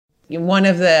One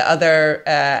of the other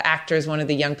actors, one of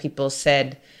the young people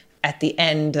said at the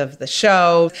end of the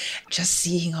show, just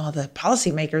seeing all the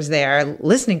policymakers there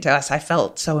listening to us, I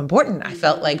felt so important. I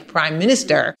felt like Prime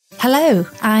Minister. Hello,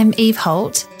 I'm Eve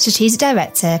Holt, Strategic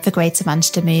Director for Greater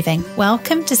Manchester Moving.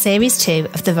 Welcome to Series 2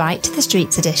 of the Right to the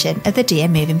Streets edition of the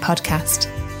GM Moving podcast.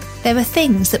 There are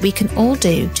things that we can all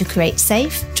do to create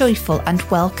safe, joyful and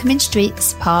welcoming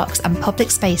streets, parks and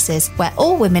public spaces where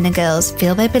all women and girls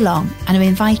feel they belong and are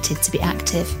invited to be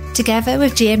active. Together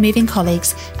with GM Moving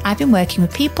colleagues, I've been working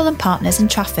with people and partners in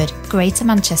Trafford, Greater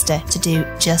Manchester to do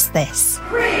just this.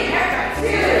 3, 2, 1,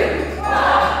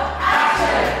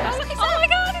 action! Oh my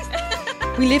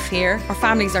God! We live here, our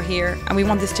families are here, and we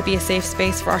want this to be a safe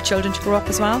space for our children to grow up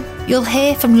as well. You'll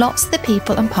hear from lots of the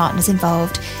people and partners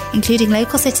involved, including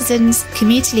local citizens,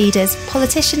 community leaders,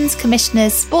 politicians,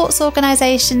 commissioners, sports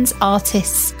organisations,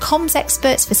 artists, comms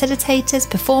experts, facilitators,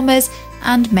 performers,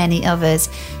 and many others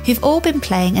who've all been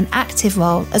playing an active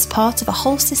role as part of a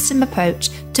whole system approach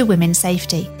to women's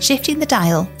safety, shifting the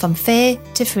dial from fear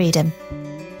to freedom.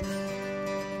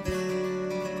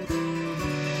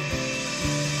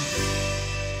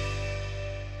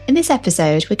 In this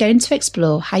episode, we're going to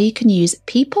explore how you can use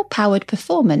people-powered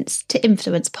performance to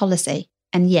influence policy.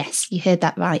 And yes, you heard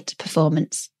that right,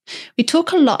 performance. We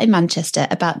talk a lot in Manchester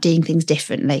about doing things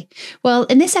differently. Well,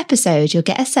 in this episode, you'll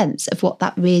get a sense of what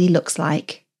that really looks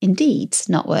like in deeds,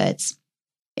 not words.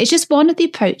 It's just one of the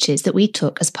approaches that we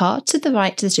took as part of the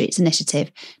Right to the Streets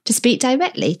initiative to speak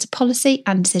directly to policy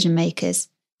and decision makers,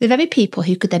 the very people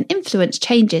who could then influence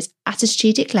changes at a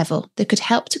strategic level that could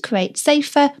help to create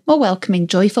safer, more welcoming,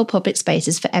 joyful public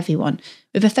spaces for everyone,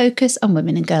 with a focus on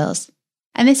women and girls.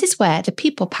 And this is where the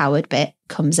people-powered bit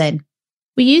comes in.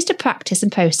 We used a practice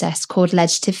and process called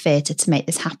legislative theatre to make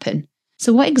this happen.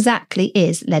 So what exactly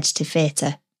is legislative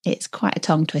theatre? It's quite a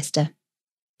tongue twister.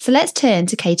 So let's turn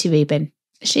to Katie Rubin.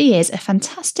 She is a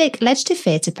fantastic legislative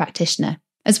theatre practitioner.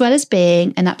 As well as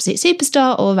being an absolute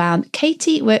superstar all round,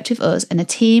 Katie worked with us and a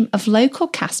team of local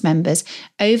cast members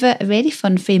over a really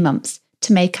fun 3 months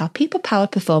to make our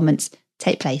people-powered performance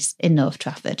take place in North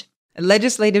Trafford.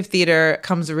 Legislative theatre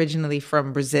comes originally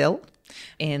from Brazil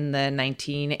in the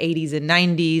 1980s and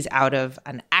 90s out of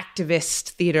an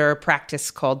activist theatre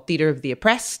practice called Theatre of the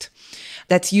Oppressed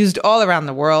that's used all around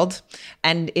the world.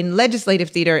 And in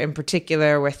legislative theatre in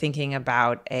particular, we're thinking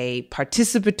about a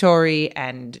participatory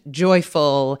and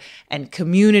joyful and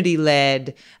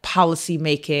community-led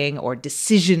policy-making or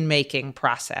decision-making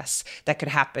process that could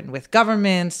happen with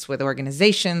governments, with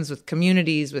organizations, with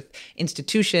communities, with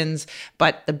institutions.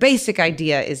 But the basic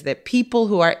idea is that people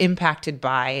who are impacted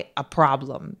by a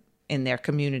problem in their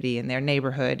community, in their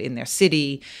neighborhood, in their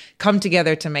city, come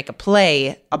together to make a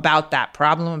play about that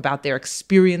problem, about their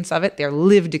experience of it, their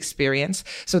lived experience.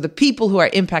 So the people who are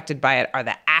impacted by it are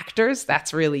the actors.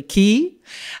 That's really key.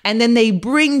 And then they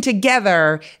bring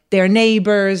together their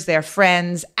neighbors, their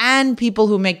friends, and people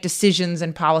who make decisions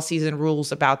and policies and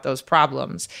rules about those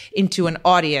problems into an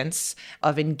audience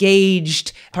of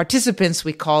engaged participants.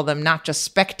 We call them not just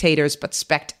spectators, but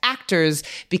spect-actors,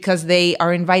 because they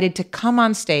are invited to come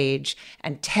on stage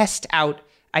and test out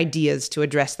ideas to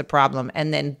address the problem.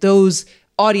 And then those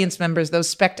audience members, those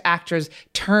spect-actors,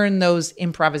 turn those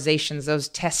improvisations, those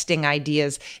testing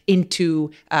ideas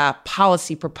into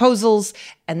policy proposals.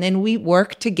 And then we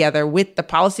work together with the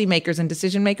policymakers and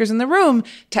decision makers in the room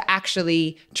to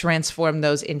actually transform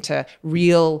those into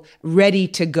real,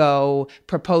 ready-to-go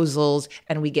proposals.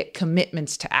 And we get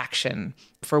commitments to action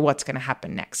for what's going to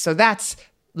happen next. So that's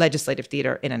legislative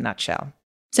theatre in a nutshell.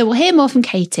 So we'll hear more from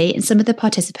Katie and some of the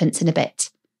participants in a bit.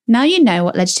 Now you know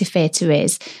what legislative theatre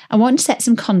is, I want to set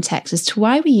some context as to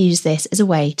why we use this as a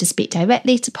way to speak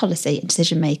directly to policy and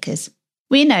decision makers.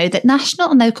 We know that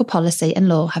national and local policy and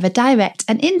law have a direct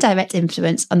and indirect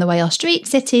influence on the way our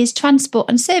streets, cities, transport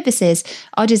and services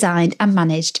are designed and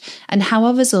managed, and how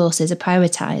our resources are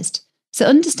prioritised. So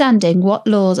understanding what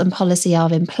laws and policy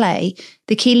are in play,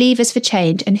 the key levers for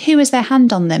change and who has their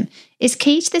hand on them, is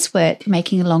key to this work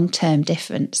making a long-term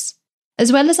difference.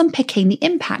 As well as unpicking the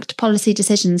impact policy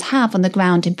decisions have on the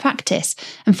ground in practice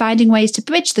and finding ways to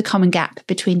bridge the common gap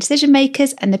between decision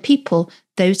makers and the people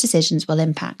those decisions will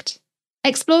impact.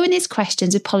 Exploring these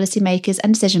questions with policymakers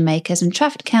and decision makers from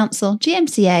Trafford Council,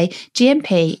 GMCA,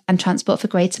 GMP and Transport for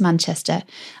Greater Manchester,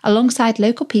 alongside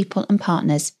local people and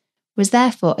partners, was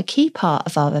therefore a key part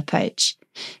of our approach,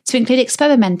 to include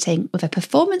experimenting with a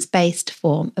performance-based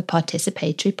form of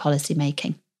participatory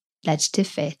policymaking,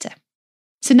 legislative theatre.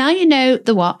 So now you know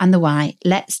the what and the why,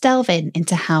 let's delve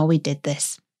into how we did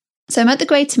this. So I'm at the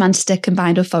Greater Manchester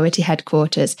Combined Authority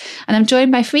headquarters, and I'm joined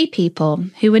by 3 people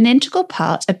who were an integral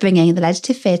part of bringing the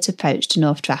legislative theatre approach to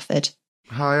North Trafford.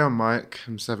 Hi, I'm Mike,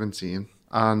 I'm 17,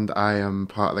 and I am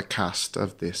part of the cast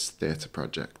of this theatre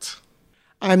project.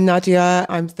 I'm Nadia,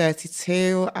 I'm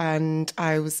 32, and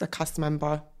I was a cast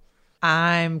member.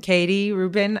 I'm Katie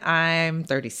Rubin, I'm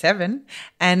 37,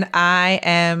 and I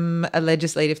am a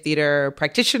legislative theatre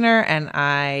practitioner, and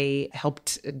I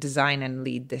helped design and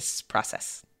lead this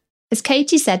process. As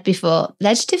Katie said before,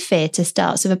 legislative theatre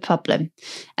starts with a problem,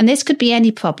 and this could be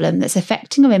any problem that's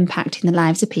affecting or impacting the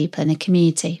lives of people in a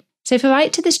community. So for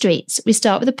Right to the Streets, we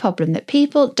start with a problem that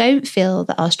people don't feel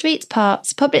that our streets,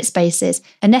 parks, public spaces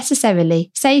are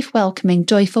necessarily safe, welcoming,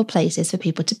 joyful places for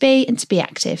people to be and to be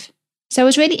active. So I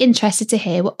was really interested to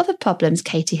hear what other problems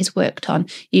Katie has worked on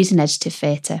using legislative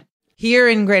theatre. Here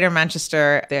in Greater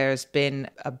Manchester, there's been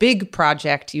a big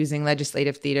project using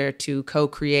legislative theatre to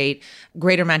co-create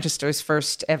Greater Manchester's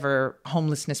first ever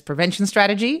homelessness prevention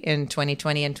strategy in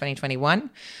 2020 and 2021,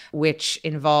 which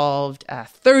involved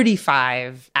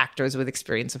 35 actors with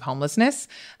experience of homelessness,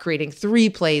 creating 3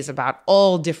 plays about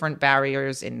all different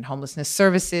barriers in homelessness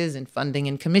services, in funding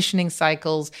and commissioning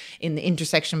cycles, in the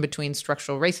intersection between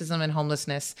structural racism and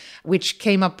homelessness, which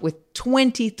came up with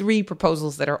 23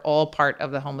 proposals that are all part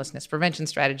of the homelessness prevention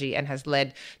strategy and has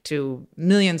led to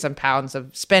millions of pounds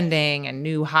of spending and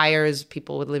new hires,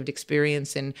 people with lived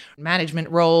experience in management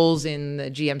roles in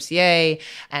the GMCA,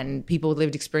 and people with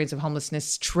lived experience of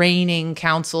homelessness training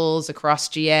councils across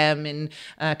GM in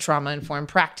trauma-informed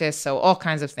practice, so all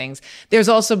kinds of things. There's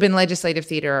also been legislative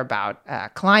theatre about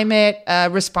climate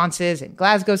responses in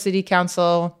Glasgow City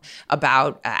Council,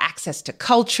 about access to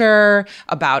culture,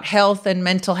 about health and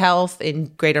mental health in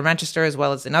Greater Manchester as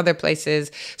well as in other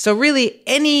places. So really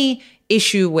any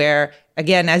issue where,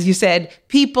 again, as you said,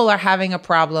 people are having a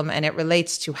problem and it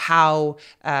relates to how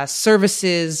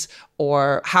services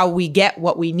or how we get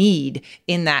what we need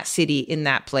in that city, in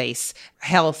that place,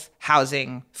 health,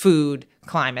 housing, food,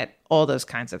 climate, all those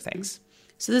kinds of things.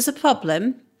 So there's a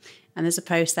problem and there's a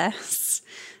process.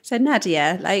 So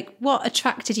Nadia, what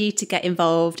attracted you to get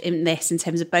involved in this in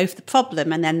terms of both the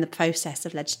problem and then the process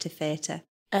of legislative theatre?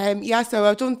 So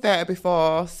I've done theatre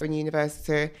before, so in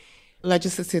university.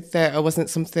 Legislative theatre wasn't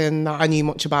something that I knew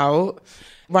much about.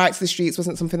 Right to the Streets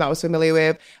wasn't something that I was familiar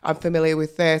with. I'm familiar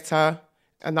with theatre,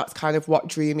 and that's kind of what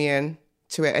drew me in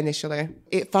to it initially.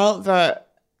 It felt that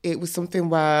it was something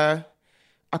where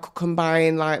I could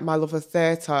combine my love of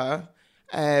theatre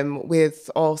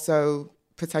with also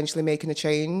potentially making a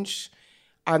change.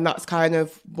 And that's kind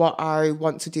of what I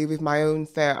want to do with my own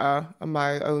theatre and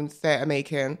my own theatre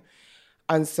making.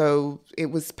 And so it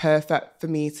was perfect for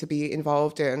me to be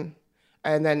involved in.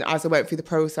 And then as I went through the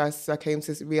process, I came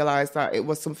to realise that it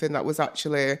was something that was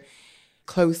actually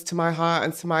close to my heart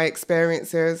and to my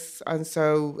experiences. And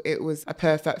so it was a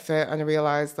perfect fit. And I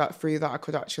realised that through that I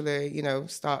could actually,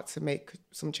 start to make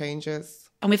some changes.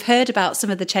 And we've heard about some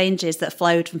of the changes that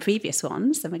flowed from previous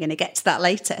ones, and we're going to get to that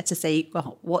later to see,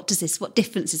 well, what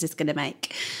difference is this going to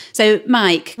make? So,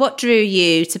 Mike, what drew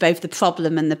you to both the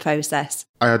problem and the process?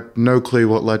 I had no clue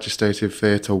what legislative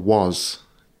theatre was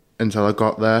until I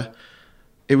got there.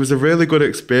 It was a really good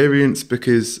experience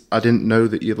because I didn't know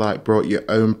that you brought your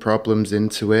own problems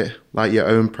into it. Your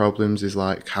own problems is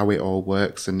how it all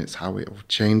works and it's how it all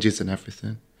changes and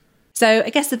everything. So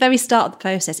I guess the very start of the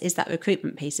process is that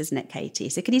recruitment piece, isn't it, Katie?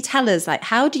 So can you tell us,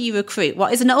 how do you recruit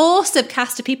what is an awesome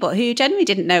cast of people who generally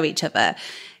didn't know each other,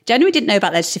 generally didn't know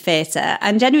about legislative theatre,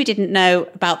 and generally didn't know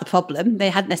about the problem?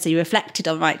 They hadn't necessarily reflected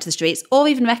on Right to the Streets or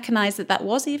even recognised that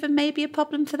was even maybe a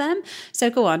problem for them. So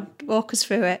go on, walk us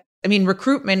through it. I mean,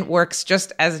 recruitment works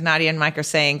just as Nadia and Mike are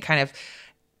saying, kind of,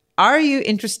 are you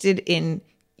interested in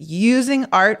using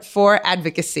art for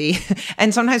advocacy?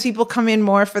 And sometimes people come in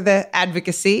more for the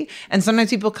advocacy and sometimes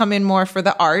people come in more for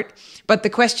the art. But the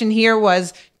question here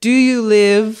was, do you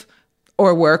live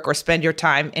or work or spend your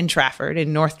time in Trafford,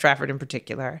 in North Trafford in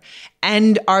particular?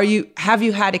 And have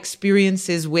you had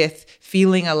experiences with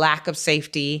feeling a lack of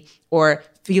safety or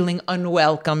feeling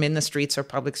unwelcome in the streets or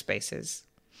public spaces?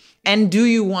 And do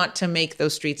you want to make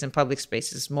those streets and public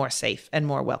spaces more safe and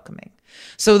more welcoming?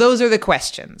 So those are the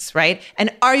questions, right? And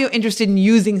are you interested in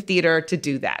using theater to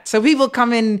do that? So people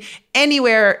come in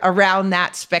anywhere around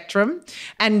that spectrum.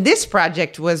 And this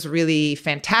project was really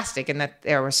fantastic in that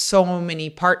there were so many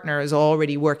partners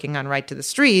already working on Right to the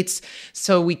Streets.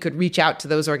 So we could reach out to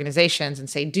those organizations and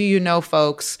say, do you know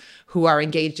folks who are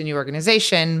engaged in your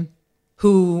organization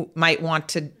who might want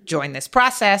to join this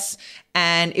process.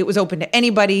 And it was open to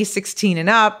anybody 16 and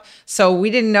up. So we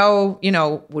didn't know,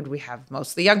 would we have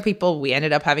mostly young people? We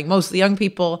ended up having mostly young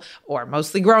people or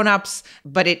mostly grown-ups.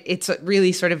 But it's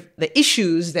really sort of the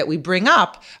issues that we bring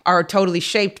up are totally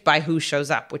shaped by who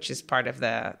shows up, which is part of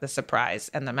the surprise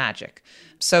and the magic.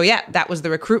 So yeah, that was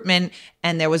the recruitment.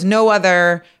 And there was no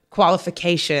other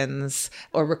qualifications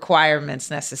or requirements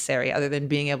necessary other than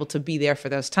being able to be there for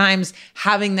those times,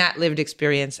 having that lived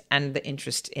experience and the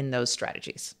interest in those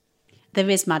strategies. There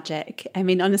is magic. I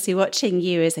mean, honestly, watching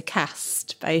you as a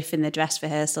cast, both in the dress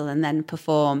rehearsal and then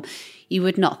perform, you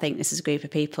would not think this is a group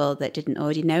of people that didn't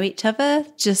already know each other,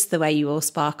 just the way you all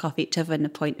spark off each other and a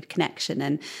point of connection.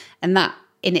 And that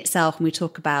in itself, when we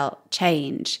talk about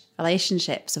change,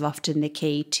 relationships are often the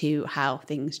key to how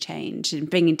things change. And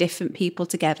bringing different people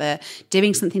together,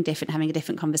 doing something different, having a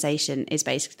different conversation is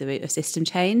basically the root of system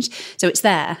change. So it's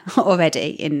there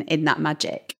already in that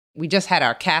magic. We just had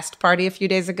our cast party a few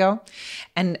days ago,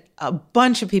 and a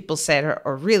bunch of people said,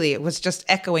 or really it was just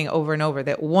echoing over and over,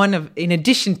 that in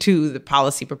addition to the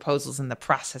policy proposals and the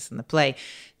process and the play,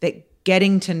 that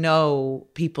getting to know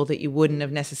people that you wouldn't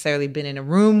have necessarily been in a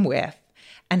room with,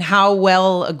 and how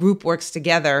well a group works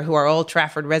together who are all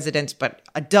Trafford residents, but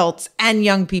adults and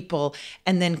young people,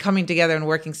 and then coming together and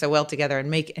working so well together and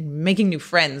making new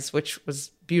friends, which was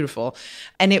beautiful.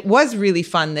 And it was really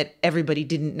fun that everybody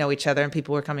didn't know each other and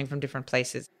people were coming from different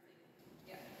places.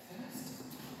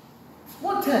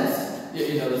 What test?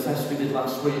 Yeah, the test we did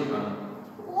last week, man.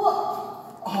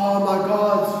 What? Oh my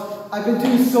God, I've been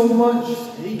doing so much.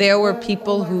 There were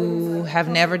people who have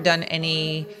never done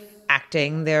any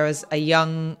acting. There was a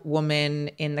young woman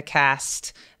in the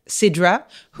cast, Sidra,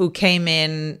 who came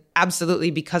in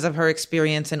absolutely because of her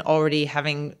experience and already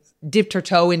having dipped her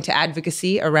toe into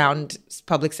advocacy around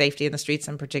public safety in the streets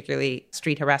and particularly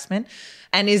street harassment,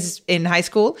 and is in high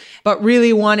school, but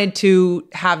really wanted to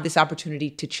have this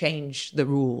opportunity to change the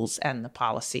rules and the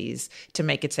policies to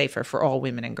make it safer for all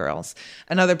women and girls.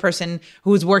 Another person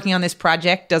who is working on this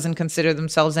project doesn't consider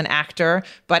themselves an actor,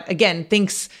 but again,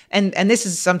 thinks, and this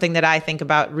is something that I think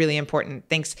about really important,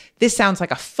 thinks this sounds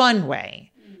like a fun way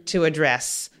to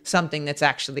address something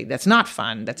that's not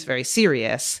fun, that's very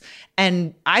serious.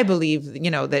 And I believe,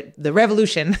 that the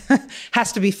revolution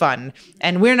has to be fun,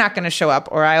 and we're not going to show up,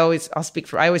 or I always speak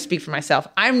for myself.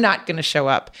 I'm not going to show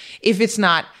up if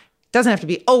doesn't have to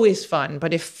be always fun,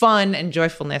 but if fun and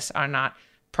joyfulness are not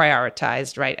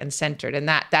prioritized, right, and centered, and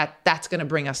that's going to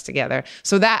bring us together.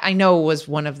 So that, I know, was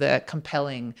one of the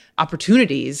compelling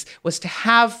opportunities, was to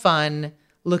have fun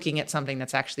looking at something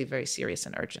that's actually very serious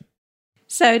and urgent.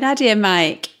 So Nadia and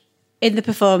Mike, in the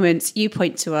performance, you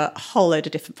point to a whole load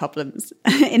of different problems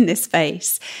in this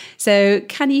space. So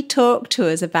can you talk to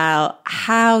us about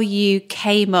how you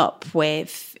came up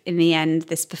with, in the end,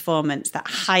 this performance that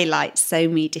highlights so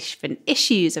many different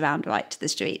issues around Right to the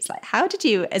Streets? Like, how did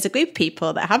you, as a group of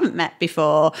people that haven't met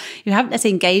before, who haven't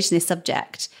necessarily engaged in this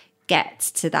subject, get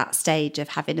to that stage of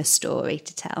having a story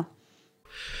to tell?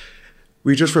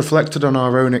 We just reflected on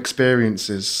our own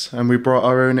experiences, and we brought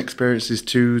our own experiences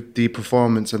to the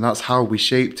performance, and that's how we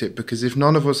shaped it. Because if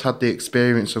none of us had the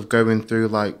experience of going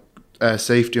through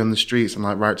safety on the streets and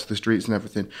Right to the Streets and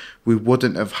everything, we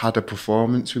wouldn't have had a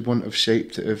performance. We wouldn't have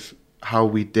shaped it of how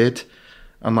we did.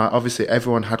 And obviously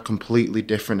everyone had completely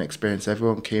different experience.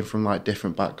 Everyone came from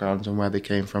different backgrounds and where they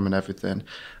came from and everything.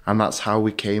 And that's how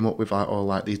we came up with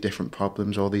all these different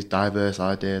problems, all these diverse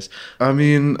ideas. I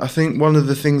mean, I think one of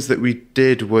the things that we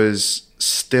did was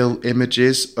still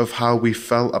images of how we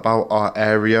felt about our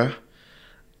area.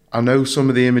 I know some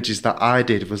of the images that I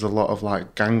did was a lot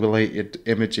of gang-related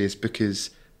images, because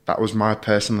that was my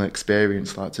personal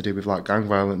experience, to do with gang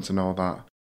violence and all that.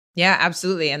 Yeah,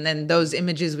 absolutely. And then those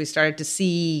images, we started to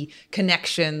see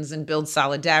connections and build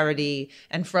solidarity.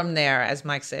 And from there, as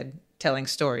Mike said, telling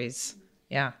stories.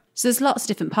 Yeah. So there's lots of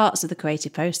different parts of the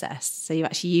creative process. So you're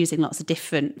actually using lots of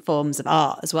different forms of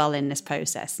art as well in this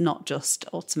process, not just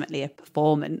ultimately a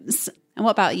performance. And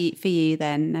what about for you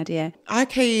then, Nadia? I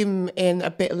came in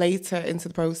a bit later into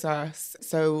the process.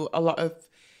 So a lot of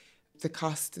the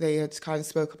cast, they had kind of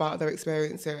spoke about their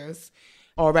experiences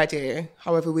already.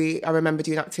 However, I remember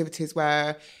doing activities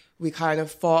where we kind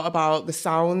of thought about the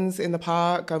sounds in the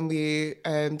park, and we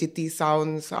did these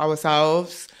sounds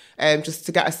ourselves, just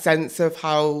to get a sense of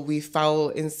how we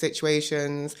felt in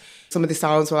situations. Some of the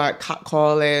sounds were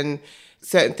catcalling,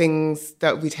 certain things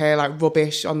that we'd hear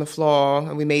rubbish on the floor,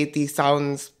 and we made these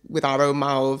sounds with our own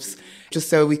mouths, just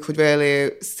so we could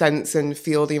really sense and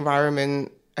feel the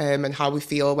environment and how we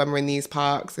feel when we're in these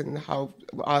parks, and how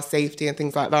our safety and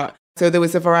things like that. So there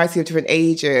was a variety of different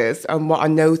ages, and what I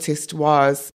noticed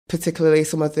was particularly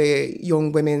some of the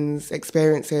young women's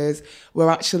experiences were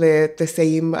actually the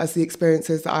same as the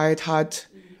experiences that I had had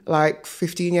like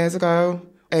 15 years ago,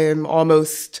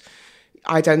 almost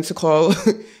identical,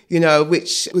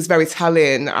 which was very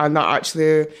telling, and that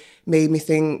actually made me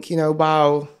think,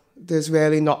 wow, there's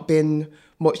really not been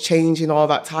much change in all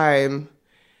that time.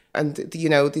 And,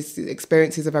 these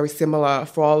experiences are very similar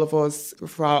for all of us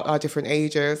throughout our different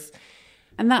ages.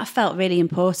 And that felt really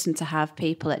important to have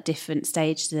people at different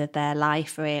stages of their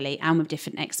life, really, and with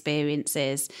different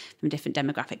experiences from different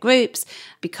demographic groups,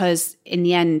 because in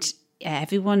the end,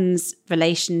 everyone's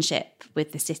relationship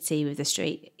with the city, with the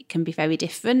street, can be very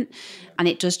different, and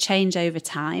it does change over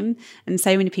time. And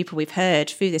so many people we've heard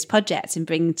through this project and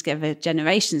bringing together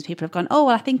generations, people have gone, oh,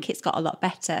 well, I think it's got a lot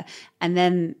better. And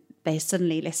then they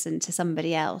suddenly listen to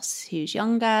somebody else who's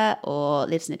younger or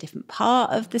lives in a different part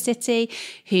of the city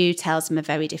who tells them a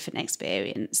very different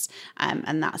experience.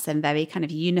 And that's then very kind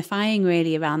of unifying,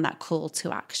 really, around that call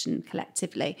to action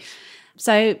collectively.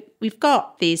 So we've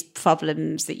got these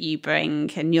problems that you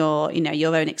bring and your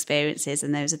own experiences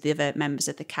and those of the other members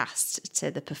of the cast to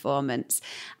the performance.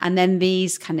 And then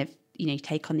these kind of, you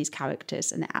take on these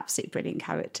characters, and they're absolutely brilliant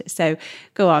characters. So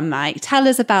go on, Mike, tell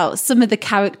us about some of the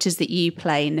characters that you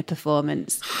play in the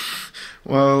performance.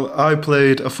 Well, I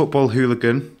played a football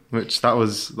hooligan, which that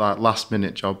was like last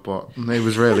minute job, but it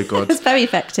was really good. It's very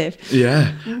effective.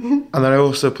 Yeah. And then I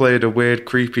also played a weird,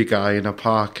 creepy guy in a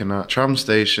park and a tram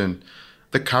station.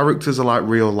 The characters are like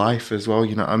real life as well,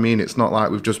 you know what I mean? It's not like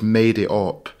we've just made it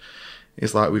up.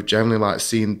 It's like we've generally like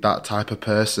seen that type of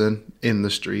person in the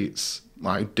streets,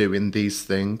 like doing these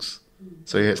things.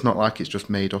 So yeah, it's not like it's just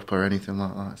made up or anything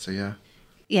like that. So yeah.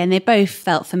 Yeah, and they both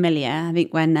felt familiar. I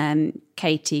think when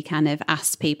Katie kind of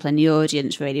asked people in the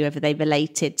audience really whether they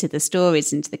related to the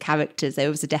stories and to the characters, there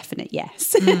was a definite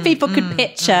yes. People could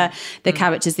picture the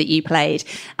characters that you played.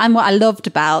 And what I loved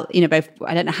about, both,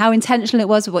 I don't know how intentional it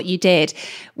was, but what you did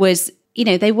was,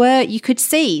 you could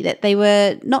see that they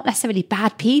were not necessarily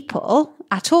bad people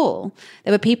at all.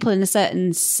 There were people in a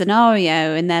certain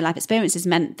scenario and their life experiences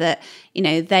meant that,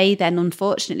 they then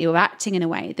unfortunately were acting in a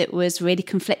way that was really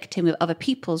conflicting with other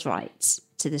people's rights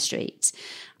to the street.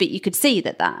 But you could see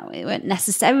that they weren't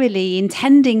necessarily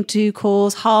intending to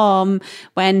cause harm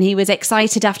when he was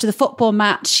excited after the football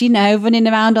match, running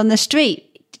around on the street.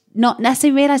 Not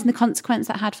necessarily realising the consequence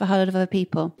that had for a whole lot of other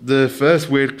people. The first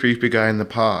weird, creepy guy in the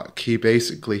park, he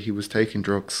was taking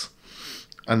drugs.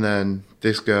 And then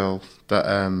this girl that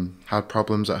had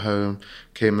problems at home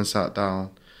came and sat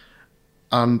down.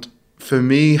 And for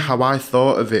me, how I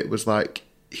thought of it was like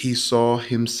he saw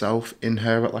himself in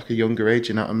her at like a younger age,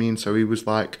 you know what I mean? So he was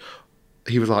like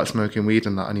smoking weed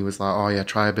and that, and he was like, oh yeah,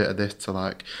 try a bit of this to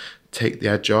like take the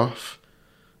edge off.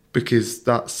 Because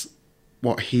that's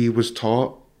what he was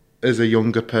taught as a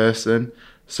younger person.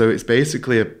 So it's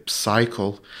basically a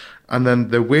cycle. And then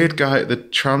the weird guy at the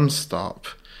tram stop,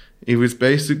 he was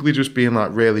basically just being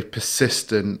like really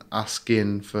persistent,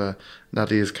 asking for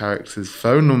Nadia's character's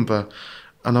phone number.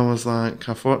 And I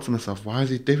thought to myself, why is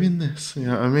he doing this? You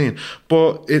know what I mean?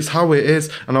 But it's how it is.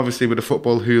 And obviously with the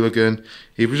football hooligan,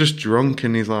 he was just drunk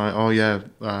and he's like, oh yeah,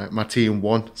 my team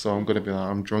won. So I'm going to be like,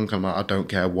 I'm drunk. I'm like, I don't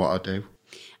care what I do.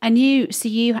 And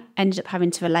you ended up having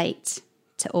to relate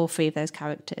to all three of those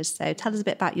characters. So tell us a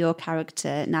bit about your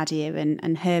character, Nadia,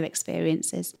 and her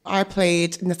experiences. I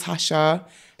played Natasha,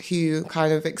 who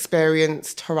kind of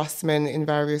experienced harassment in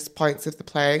various points of the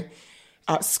play,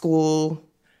 at school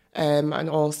and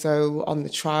also on the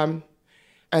tram.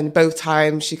 And both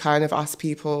times she kind of asked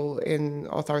people in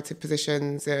authoritative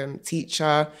positions,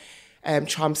 teacher,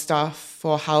 tram staff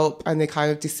for help, and they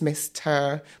kind of dismissed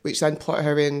her, which then put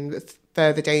her in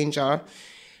further danger.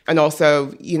 And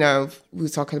also, we were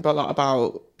talking a lot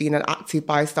about being an active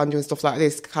bystander and stuff like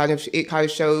this. It kind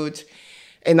of showed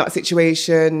in that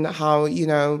situation how,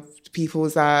 people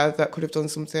was there that could have done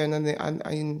something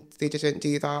and they didn't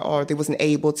do that, or they wasn't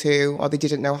able to, or they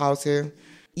didn't know how to.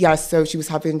 Yeah, so she was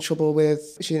having trouble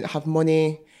she didn't have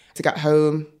money to get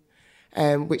home,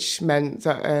 which meant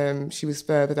that she was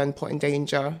further then put in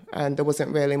danger, and there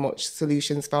wasn't really much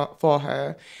solutions for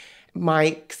her.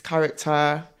 Mike's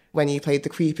character, when he played the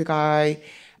creepy guy,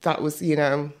 that was,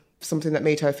 something that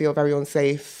made her feel very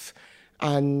unsafe.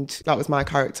 And that was my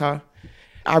character.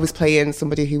 I was playing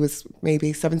somebody who was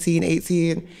maybe 17,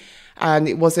 18. And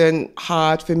it wasn't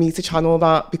hard for me to channel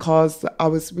that because I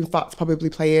was, in fact, probably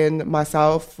playing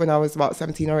myself when I was about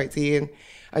 17 or 18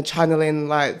 and channeling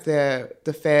like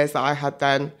the fears that I had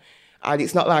then And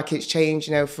it's not like it's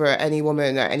changed, for any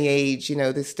woman at any age,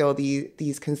 there's still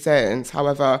these concerns.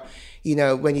 However,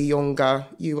 when you're younger,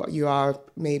 you are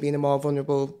maybe in a more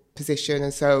vulnerable position.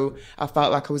 And so I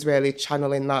felt like I was really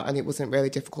channeling that, and it wasn't really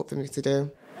difficult for me to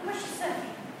do. And what's she say?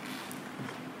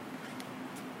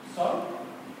 So?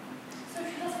 So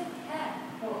she doesn't care.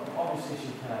 Well, obviously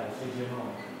she cares, she's your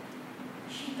mum.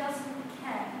 She doesn't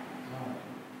care.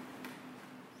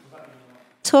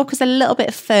 Talk us a little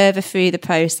bit further through the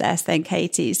process then,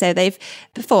 Katie. So they've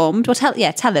performed. Well,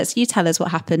 tell us. You tell us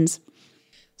what happens.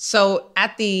 So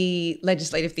at the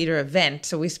Legislative Theatre event,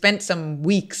 so we spent some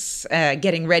weeks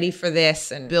getting ready for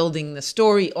this and building the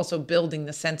story, also building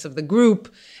the sense of the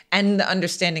group and the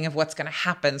understanding of what's going to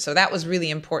happen. So that was really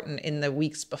important in the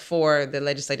weeks before the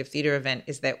Legislative Theatre event,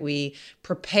 is that we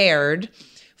prepared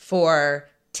for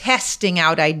testing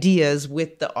out ideas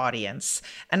with the audience.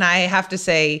 And I have to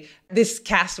say, this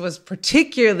cast was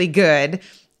particularly good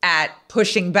at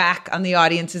pushing back on the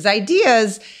audience's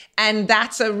ideas. And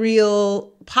that's a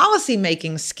real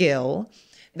policy-making skill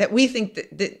that we think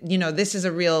that this is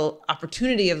a real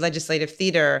opportunity of legislative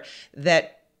theater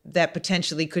that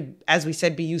potentially could, as we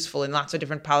said, be useful in lots of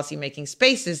different policy-making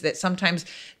spaces, that sometimes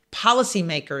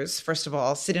policymakers, first of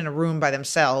all, sit in a room by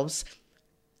themselves,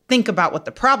 think about what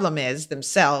the problem is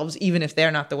themselves, even if they're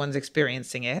not the ones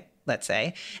experiencing it, let's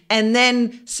say, and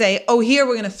then say, oh, here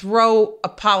we're going to throw a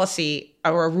policy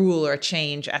or a rule or a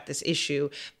change at this issue,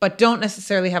 but don't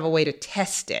necessarily have a way to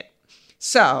test it.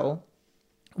 So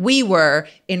we were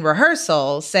in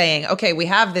rehearsal saying, okay, we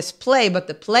have this play, but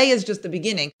the play is just the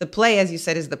beginning. The play, as you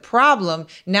said, is the problem.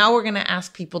 Now we're going to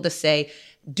ask people to say,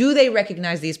 do they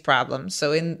recognize these problems?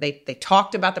 So they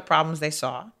talked about the problems they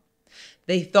saw.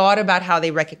 They thought about how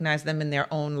they recognize them in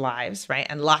their own lives, right?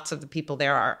 And lots of the people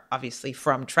there are obviously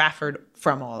from Trafford,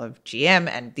 from all of GM,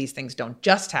 and these things don't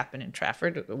just happen in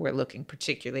Trafford. We're looking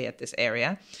particularly at this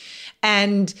area.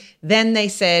 And then they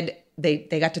said,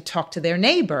 they got to talk to their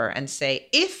neighbor and say,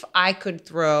 if I could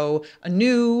throw a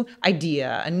new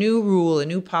idea, a new rule, a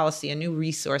new policy, a new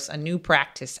resource, a new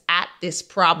practice at this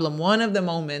problem, one of the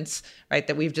moments, right,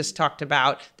 that we've just talked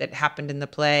about that happened in the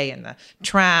play, in the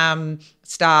tram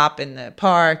stop, in the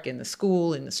park, in the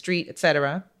school, in the street,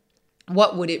 etc.,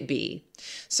 what would it be?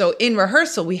 So in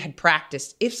rehearsal, we had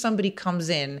practiced, if somebody comes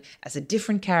in as a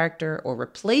different character or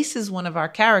replaces one of our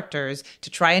characters to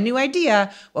try a new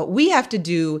idea, what we have to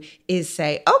do is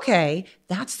say, okay,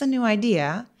 that's the new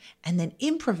idea, and then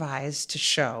improvise to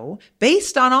show,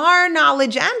 based on our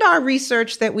knowledge and our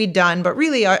research that we've done, but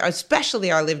really especially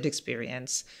our lived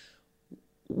experience,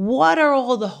 what are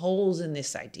all the holes in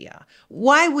this idea?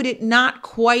 Why would it not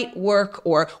quite work?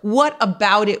 Or what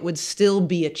about it would still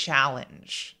be a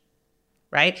challenge?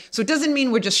 Right? So it doesn't mean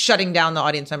we're just shutting down the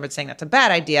audience member and saying that's a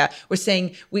bad idea. We're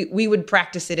saying we would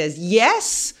practice it as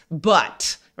yes,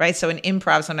 but, right? So in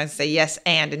improv, sometimes say yes,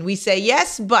 and we say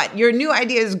yes, but your new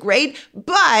idea is great,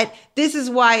 but this is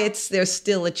why there's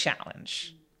still a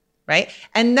challenge. Right?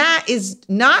 And that is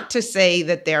not to say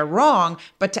that they're wrong,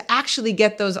 but to actually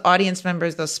get those audience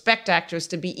members, those spectators,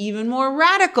 to be even more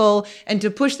radical and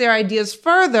to push their ideas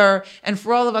further, and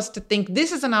for all of us to think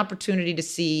this is an opportunity to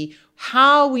see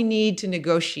how we need to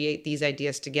negotiate these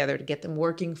ideas together to get them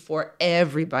working for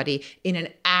everybody in an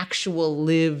actual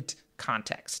lived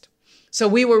context. So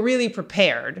we were really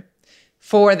prepared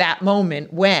for that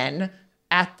moment when,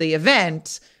 at the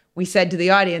event, we said to the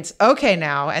audience, okay,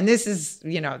 now, and this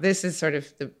is sort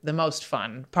of the most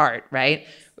fun part, right?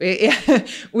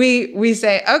 We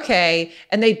say, okay,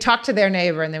 and they talk to their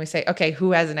neighbor, and then we say, okay,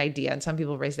 who has an idea? And some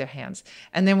people raise their hands.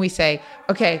 And then we say,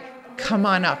 okay, come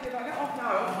on up.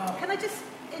 Can I just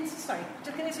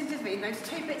going to intervene? There's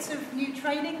two bits of new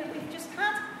training that we've just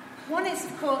had. One is,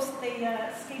 of course, the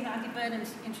scheme that Andy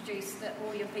Burnham's introduced, that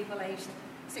all young people aged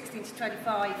 16 to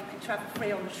 25 can travel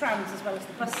free on the trams as well as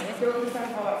the buses.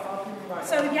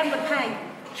 So you have to pay.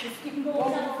 You can go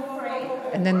on for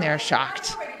free. And then they're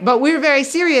shocked. But we're very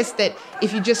serious that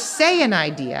if you just say an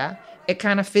idea, it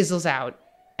kind of fizzles out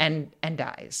and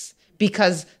dies.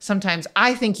 Because sometimes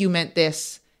I think you meant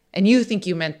this, and you think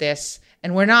you meant this,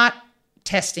 and we're not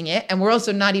testing it, and we're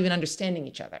also not even understanding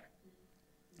each other.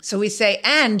 So we say,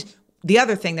 and the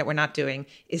other thing that we're not doing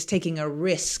is taking a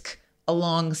risk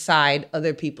alongside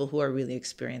other people who are really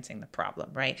experiencing the problem,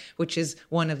 right? Which is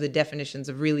one of the definitions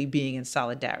of really being in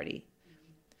solidarity.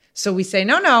 So we say,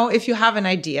 no, if you have an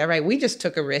idea, right? We just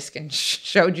took a risk and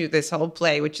showed you this whole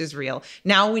play, which is real.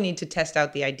 Now we need to test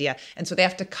out the idea. And so they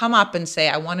have to come up and say,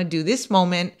 I want to do this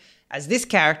moment as this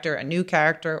character, a new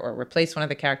character, or replace one of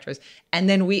the characters. And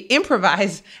then we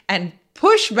improvise and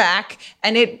push back,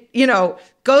 and it,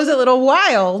 goes a little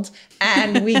wild,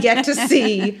 and we get to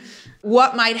see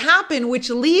what might happen, which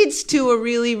leads to a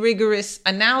really rigorous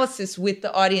analysis with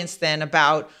the audience then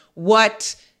about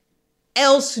what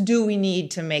else do we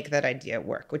need to make that idea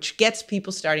work, which gets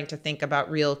people starting to think about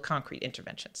real concrete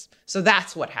interventions. So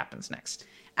that's what happens next.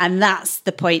 And that's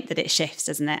the point that it shifts,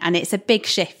 isn't it? And it's a big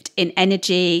shift in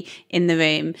energy in the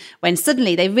room when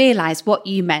suddenly they realise what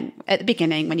you meant at the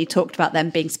beginning when you talked about them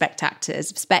being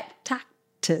spectators,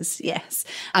 yes,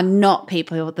 and not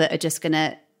people that are just going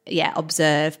to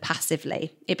observe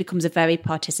passively. It becomes a very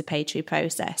participatory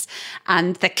process,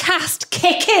 and the cast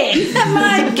kick in.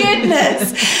 My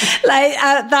goodness,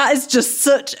 that is just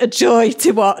such a joy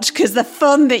to watch, because the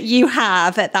fun that you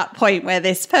have at that point where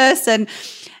this person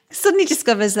suddenly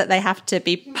discovers that they have to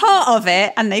be part of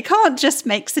it, and they can't just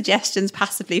make suggestions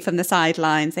passively from the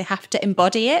sidelines. They have to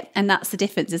embody it, and that's the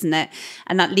difference, isn't it?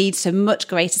 And that leads to a much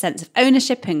greater sense of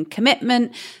ownership and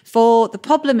commitment for the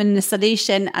problem and the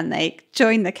solution, and they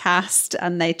join the cast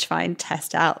and they try and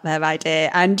test out their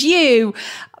idea, and you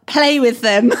play with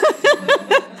them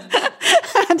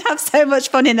and have so much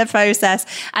fun in the process,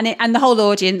 and the whole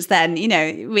audience then,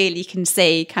 really can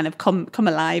see kind of come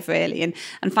alive, really. And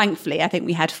thankfully, I think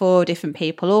we had 4 different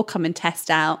people all come and test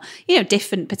out,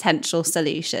 different potential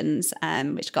solutions,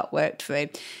 which got worked through.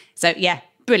 So yeah,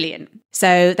 brilliant.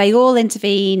 So they all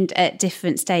intervened at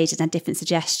different stages and different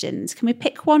suggestions. Can we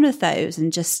pick one of those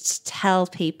and just tell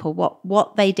people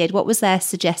what they did? What was their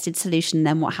suggested solution, and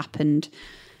then what happened?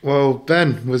 Well,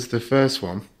 Ben was the first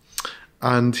one.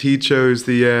 And he chose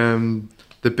the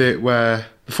bit where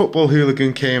the football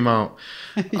hooligan came out.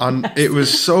 And yes. It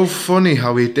was so funny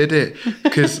how he did it,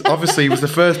 because obviously he was the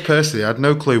first person. He had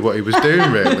no clue what he was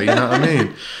doing, really, you know what I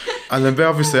mean? And then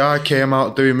obviously I came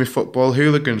out doing my football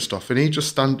hooligan stuff, and he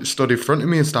just stood in front of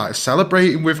me and started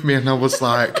celebrating with me, and I was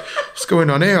like, what's going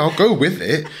on here? I'll go with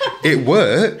it. It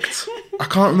worked. I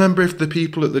can't remember if the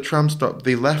people at the tram stop,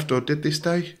 they left or did they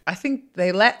stay? I think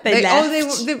they left. They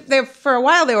left. Oh, they for a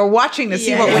while they were watching to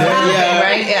see what was happening,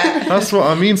 right? Yeah. That's what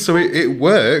I mean. So it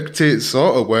worked. It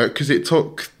sort of worked, because it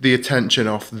took the attention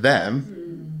off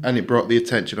them and it brought the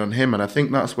attention on him. And I think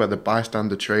that's where the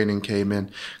bystander training came in,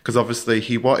 because obviously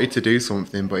he wanted to do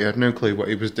something, but he had no clue what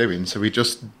he was doing. So he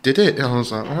just did it. And I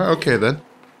was like, all right, okay then.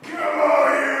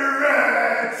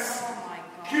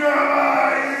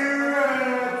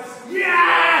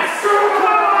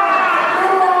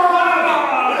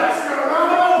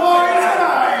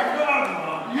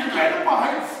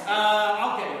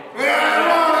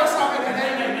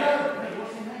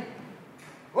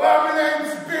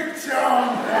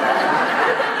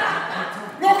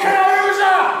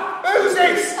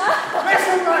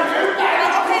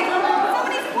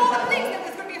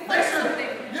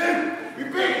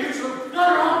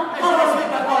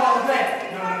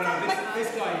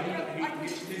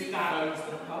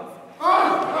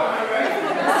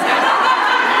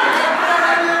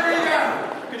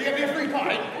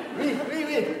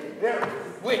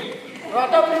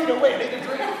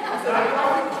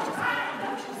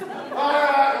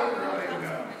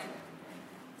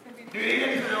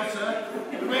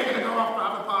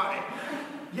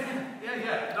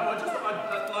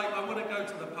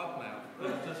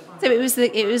 So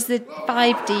it was the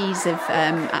 5 Ds of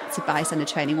active bystander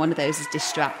training. One of those is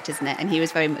distract, isn't it? And he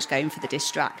was very much going for the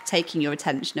distract, taking your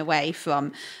attention away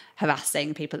from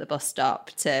harassing people at the bus stop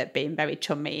to being very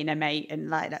chummy and a mate and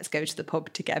let's go to the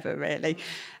pub together, really.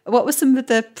 What were some of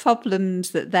the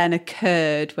problems that then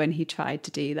occurred when he tried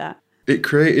to do that? It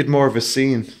created more of a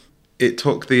scene. It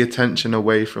took the attention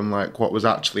away from what was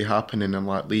actually happening and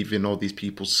leaving all these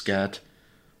people scared.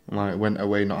 Went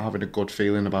away not having a good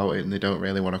feeling about it, and they don't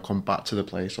really want to come back to the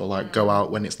place or go out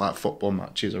when it's football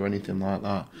matches or anything like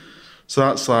that. So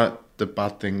that's the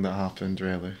bad thing that happened,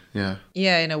 really. Yeah.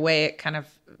 Yeah, in a way it kind of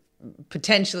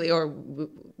potentially or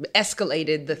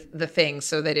escalated the thing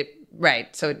so that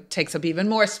so it takes up even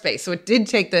more space. So it did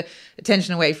take the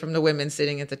attention away from the women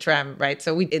sitting at the tram, right?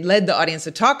 So it led the audience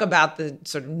to talk about the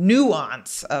sort of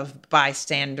nuance of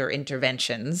bystander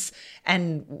interventions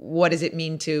and what does it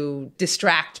mean to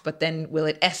distract, but then will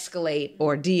it escalate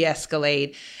or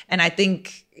de-escalate? And I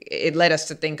think it led us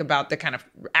to think about the kind of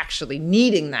actually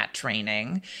needing that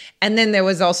training. And then there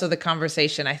was also the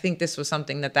conversation, I think this was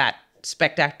something that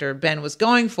spectator Ben was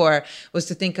going for, was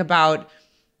to think about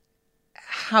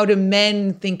how do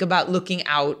men think about looking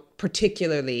out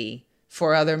particularly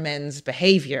for other men's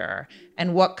behavior,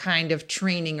 and what kind of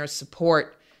training or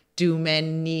support do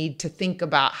men need to think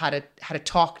about how to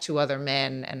talk to other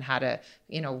men and how to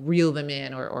reel them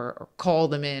in or call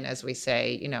them in, as we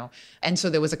say, And so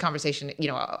there was a conversation,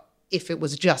 if it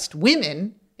was just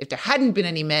women, if there hadn't been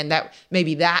any men, that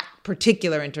maybe that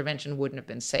particular intervention wouldn't have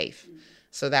been safe.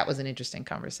 So that was an interesting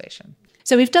conversation.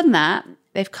 So we've done that.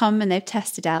 They've come and they've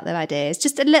tested out their ideas.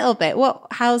 Just a little bit.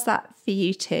 How's that for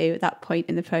you two at that point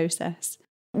in the process?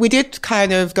 We did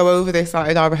kind of go over this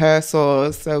in our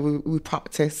rehearsals. So we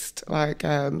practiced like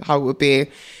how it would be.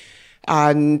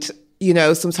 And, you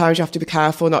know, sometimes you have to be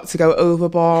careful not to go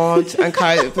overboard and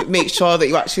kind of make sure that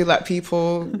you actually let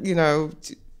people, you know,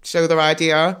 show their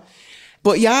idea.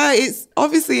 But yeah,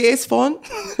 it's fun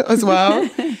as well.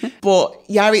 But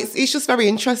yeah, it's just very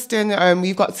interesting.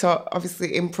 We've got to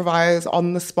obviously improvise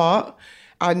on the spot,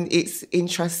 and it's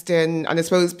interesting. And I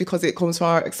suppose because it comes from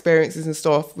our experiences and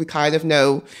stuff, we kind of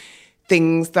know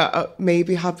things that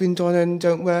maybe have been done and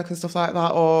don't work and stuff like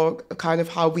that, or kind of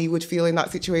how we would feel in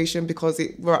that situation because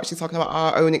we're actually talking about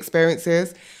our own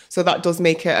experiences. So that does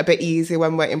make it a bit easier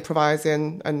when we're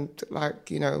improvising and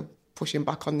like, you know, pushing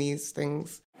back on these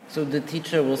things. So the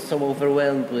teacher was so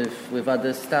overwhelmed with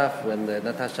other stuff when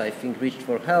Natasha, I think, reached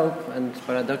for help, and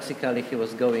paradoxically he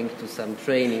was going to some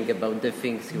training about the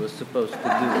things he was supposed to do.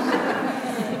 So.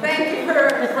 Thank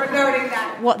you for noting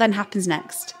that. What then happens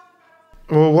next?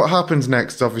 Well, what happens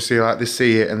next, obviously, like they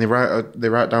see it and they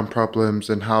write down problems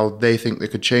and how they think they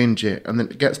could change it, and then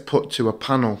it gets put to a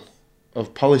panel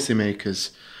of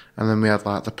policymakers, and then we had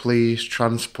like the police,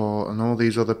 transport, and all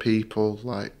these other people,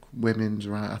 like women's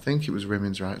rights. I think it was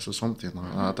women's rights or something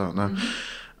like that. I don't know. Mm-hmm.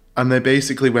 And they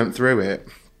basically went through it,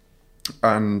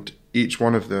 and each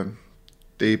one of them,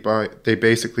 they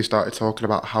basically started talking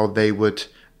about how they would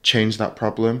change that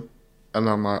problem. And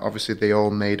then, like, obviously they all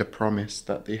made a promise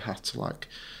that they had to like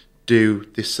do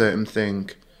this certain thing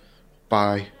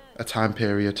by a time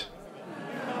period.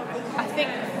 I think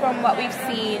from what we've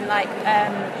seen, like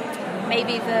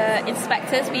maybe the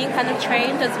inspectors being kind of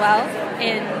trained as well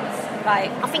in.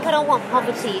 Like, I think I don't want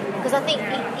poverty, because I think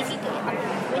when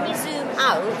you zoom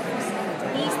out,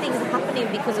 these things are happening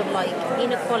because of like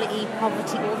inequality,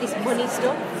 poverty, all this money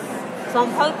stuff. So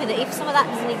I'm hoping that if some of that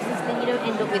doesn't exist, then you don't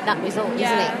end up with that result, isn't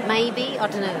it? Maybe, I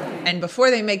don't know. And before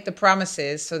they make the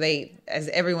promises, so they, as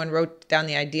everyone wrote down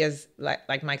the ideas,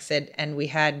 like Mike said, and we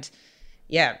had,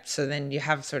 so then you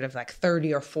have sort of like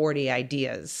 30 or 40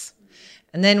 ideas.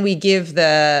 And then we give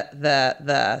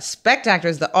the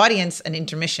spectators, the audience, an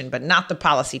intermission, but not the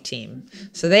policy team.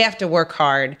 So they have to work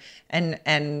hard, and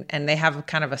they have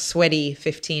kind of a sweaty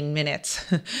 15 minutes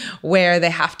where they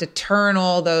have to turn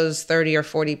all those 30 or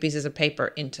 40 pieces of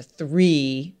paper into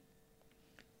 3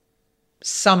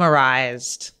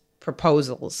 summarized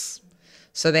proposals.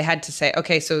 So they had to say,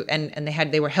 okay, so and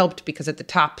they were helped because at the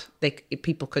top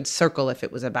people could circle if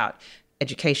it was about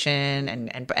education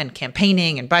and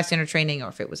campaigning and bystander training, or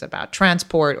if it was about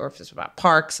transport, or if it was about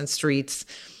parks and streets.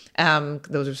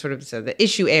 Those are sort of the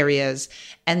issue areas.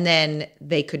 And then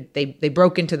they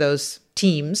broke into those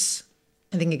teams.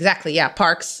 I think exactly,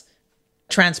 parks,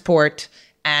 transport,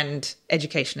 and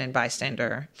education and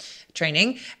bystander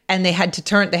training. And they had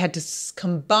to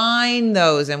combine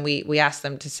those. And we asked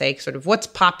them to say sort of what's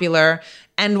popular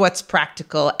and what's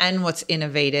practical and what's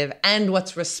innovative and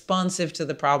what's responsive to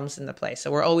the problems in the place. So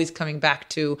we're always coming back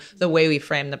to the way we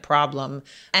frame the problem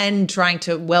and trying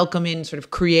to welcome in sort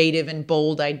of creative and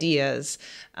bold ideas.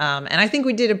 And I think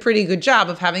we did a pretty good job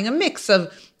of having a mix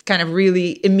of kind of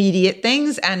really immediate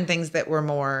things and things that were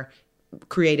more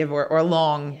creative or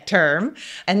long term.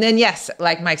 And then, yes,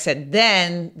 like Mike said,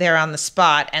 then they're on the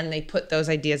spot and they put those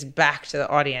ideas back to the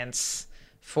audience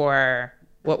for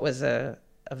what was a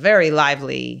very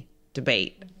lively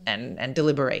debate and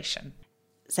deliberation.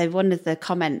 So one of the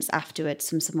comments afterwards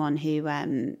from someone who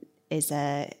is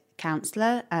a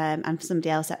counsellor and from somebody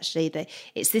else, actually, that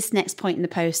it's this next point in the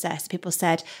process. People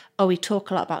said, we talk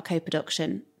a lot about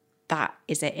co-production. That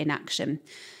is it in action.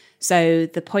 So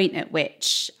the point at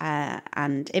which,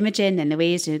 and Imogen and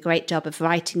Louise do a great job of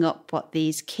writing up what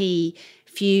these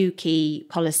few key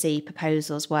policy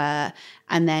proposals were,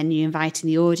 and then you inviting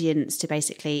the audience to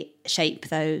basically shape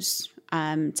those,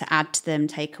 to add to them,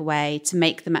 take away, to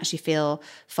make them actually feel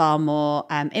far more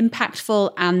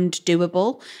impactful and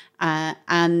doable.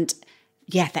 And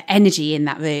the energy in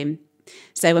that room.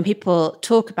 So when people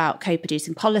talk about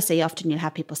co-producing policy, often you'll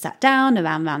have people sat down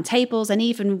around round tables and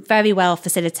even very well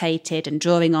facilitated and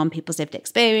drawing on people's lived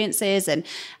experiences and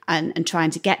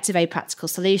trying to get to very practical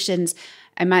solutions.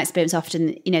 In my experience,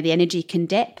 often, the energy can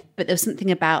dip, but there was something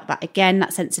about that, again,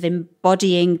 that sense of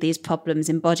embodying these problems,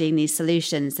 embodying these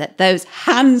solutions, that those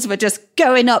hands were just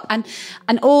going up and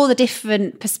all the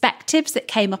different perspectives that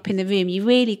came up in the room, you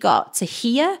really got to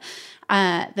hear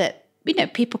that,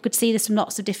 people could see this from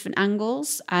lots of different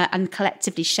angles and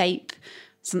collectively shape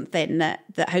something that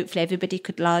hopefully everybody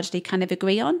could largely kind of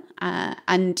agree on.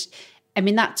 And I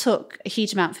mean, that took a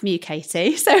huge amount from you,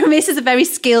 Katie. So this is a very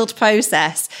skilled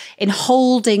process in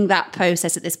holding that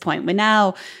process at this point. We're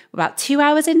now about 2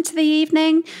 hours into the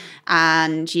evening,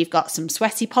 and you've got some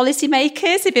sweaty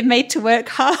policymakers who've been made to work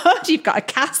hard. You've got a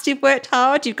cast who've worked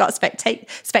hard. You've got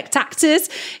spectators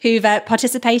who've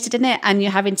participated in it, and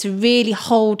you're having to really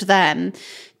hold them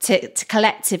to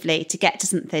collectively to get to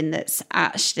something that's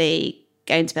actually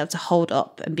going to be able to hold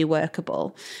up and be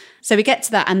workable. So we get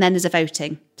to that, and then there's a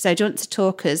voting. So do you want to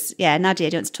talk us, Nadia,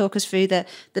 do you want to talk us through the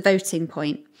voting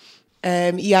point?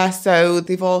 So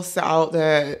they've all set out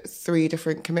the 3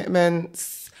 different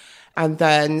commitments, and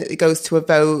then it goes to a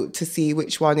vote to see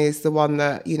which one is the one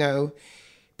that,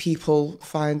 people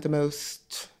find the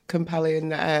most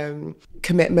compelling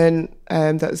commitment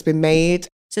that has been made.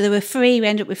 So there were 3, we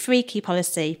ended up with 3 key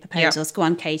policy proposals. Yep. Go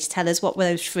on, Kate, tell us what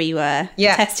those 3 were.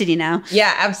 Yeah. Testing you now.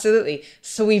 Yeah, absolutely.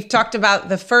 So we've talked about,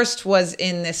 the first was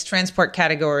in this transport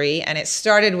category, and it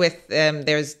started with,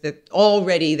 there's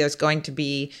going to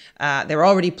be, they're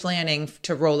already planning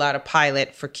to roll out a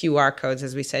pilot for QR codes,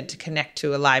 as we said, to connect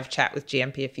to a live chat with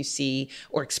GMP if you see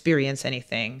or experience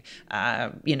anything,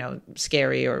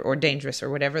 scary or dangerous or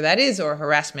whatever that is, or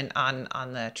harassment on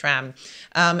the tram.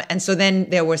 And so then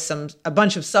there was a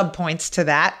bunch of sub-points to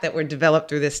that were developed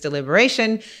through this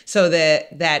deliberation, so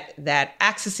that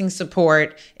accessing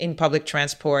support in public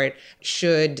transport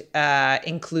should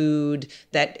include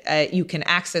that you can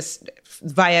access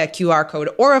via a QR code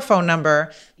or a phone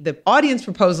number. The audience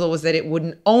proposal was that it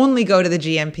wouldn't only go to the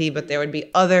GMP, but there would be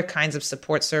other kinds of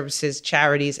support services,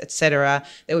 charities, etc.,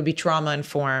 that would be trauma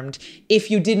informed. If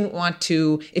you didn't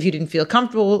feel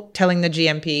comfortable telling the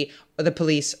GMP or the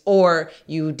police, or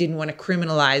you didn't want to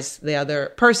criminalize the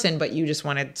other person, but you just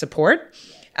wanted support.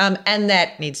 And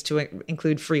that needs to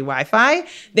include free Wi-Fi.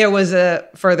 There was a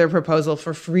further proposal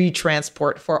for free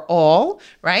transport for all,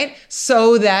 right?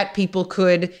 So that people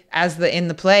could, as in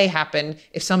the play happened,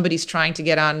 if somebody's trying to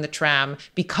get on the tram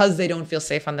because they don't feel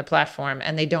safe on the platform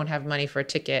and they don't have money for a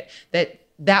ticket,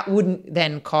 that wouldn't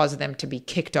then cause them to be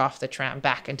kicked off the tram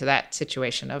back into that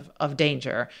situation of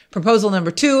danger. Proposal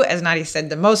number 2, as Nadia said,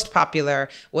 the most popular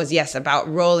was,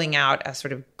 about rolling out a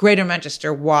sort of Greater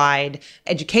Manchester-wide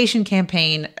education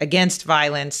campaign against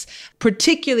violence,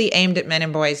 particularly aimed at men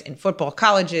and boys in football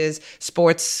colleges,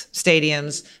 sports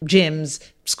stadiums, gyms,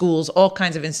 schools, all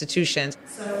kinds of institutions.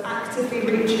 So actively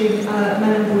reaching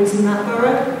men and boys in that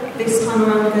borough. This time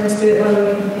around we're going to do it by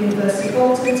working with the University of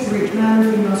Bolton to reach male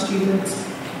and female students.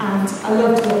 And I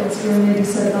loved what this young lady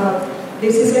said about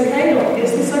this is okay, not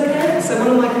is this okay? So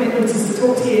one of my commitments is to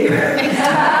talk to you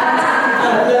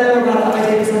and learn more about that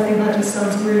idea, because I think that just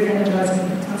sounds really energising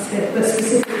and fantastic. But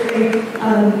specifically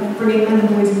bringing men and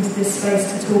boys into this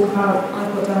space to talk about,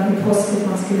 I've got down here, positive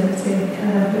masculinity,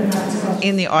 putting that as well.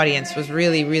 In the audience was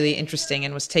really, really interesting,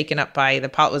 and was taken up by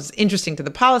was interesting to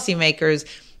the policymakers,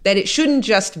 that it shouldn't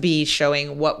just be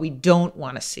showing what we don't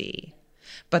want to see,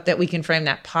 but that we can frame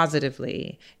that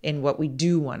positively in what we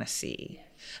do want to see.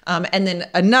 And then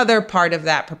another part of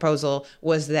that proposal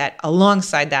was that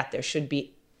alongside that, there should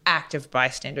be active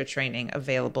bystander training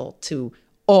available to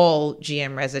all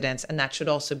GM residents, and that should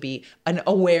also be an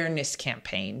awareness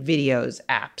campaign, videos,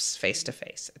 apps,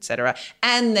 face-to-face, etc.,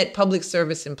 and that public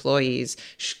service employees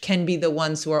can be the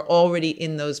ones who are already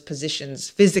in those positions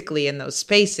physically in those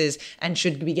spaces and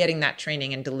should be getting that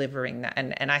training and delivering that.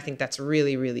 And I think that's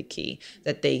really, really key,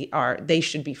 that they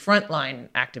should be frontline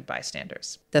active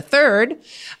bystanders. The third,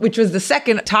 which was the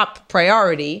second top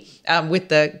priority with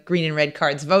the green and red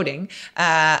cards voting,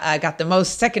 got the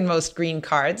second most green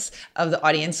cards of the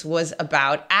audience, was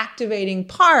about activating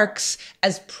parks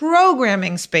as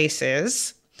programming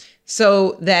spaces,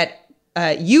 so that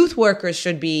youth workers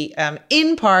should be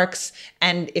in parks,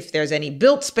 and if there's any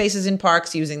built spaces in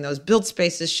parks, using those built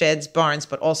spaces, sheds, barns,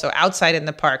 but also outside in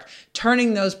the park,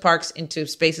 turning those parks into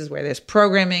spaces where there's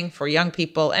programming for young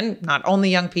people, and not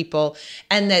only young people,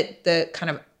 and that the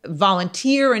kind of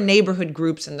volunteer and neighborhood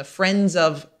groups and the Friends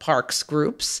of Parks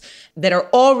groups that are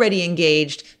already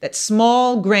engaged, that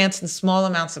small grants and small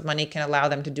amounts of money can allow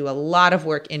them to do a lot of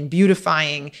work in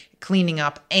beautifying, cleaning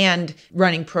up, and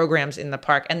running programs in the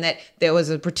park. And that there was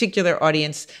a particular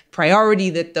audience priority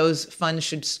that those funds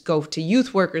should go to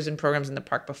youth workers and programs in the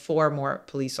park before more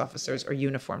police officers or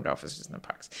uniformed officers in the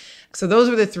parks. So those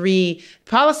were the 3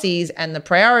 policies and the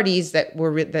priorities that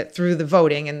were that through the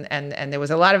voting, and there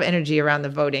was a lot of energy around the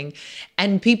voting.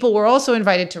 And people were also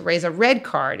invited to raise a red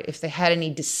card if they had any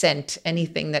dissent,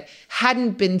 anything that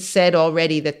hadn't been said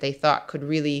already that they thought could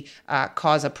really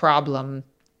cause a problem.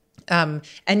 And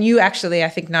you actually, I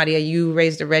think, Nadia, you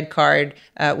raised a red card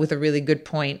with a really good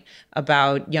point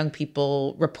about young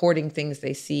people reporting things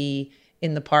they see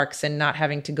in the parks and not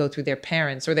having to go through their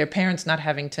parents, or their parents not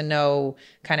having to know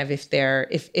kind of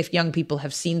if young people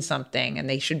have seen something, and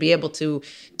they should be able to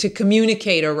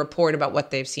communicate or report about what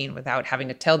they've seen without having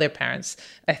to tell their parents,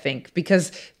 I think,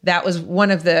 because that was one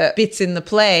of the bits in the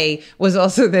play, was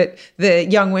also that the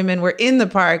young women were in the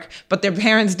park, but their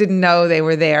parents didn't know they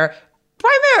were there,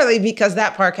 primarily because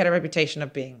that park had a reputation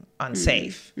of being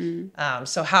unsafe.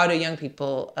 So how do young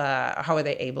people, how are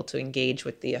they able to engage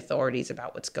with the authorities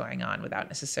about what's going on without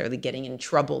necessarily getting in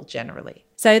trouble generally?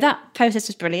 So that process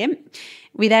was brilliant.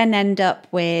 We then end up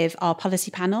with our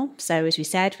policy panel. So as we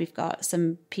said, we've got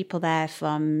some people there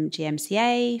from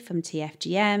GMCA, from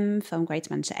TFGM, from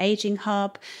Greater Manchester Ageing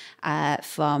Hub,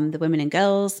 from the Women and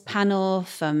Girls panel,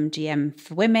 from GM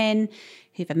for Women,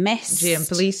 who've missed. GM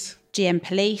Police. GM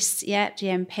Police,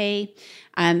 GMP.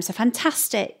 So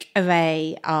fantastic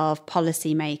array of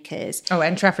policy makers. Oh,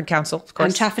 and Trafford Council, of course.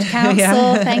 And Trafford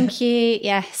Council, thank you,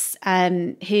 yes.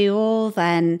 Who all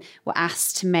then were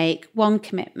asked to make one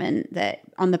commitment that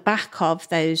on the back of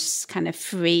those kind of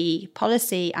free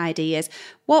policy ideas,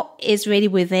 what is really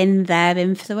within their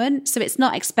influence. So it's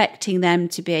not expecting them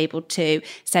to be able to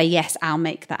say, yes, I'll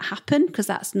make that happen, because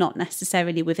that's not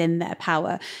necessarily within their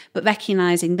power, but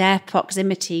recognising their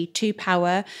proximity to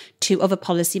power, to other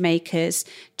policymakers,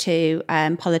 to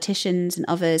politicians and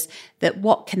others, that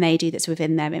what can they do that's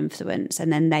within their influence.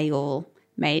 And then they all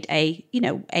made a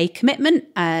commitment,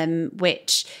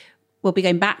 which will be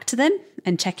going back to them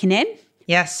and checking in.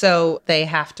 Yes, so they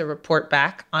have to report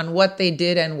back on what they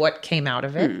did and what came out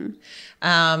of it.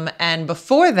 And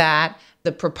before that,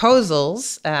 the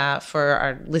proposals for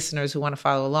our listeners who want to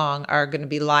follow along are going to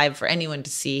be live for anyone to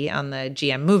see on the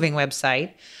GM Moving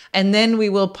website. And then we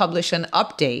will publish an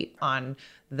update on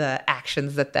the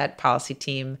actions that policy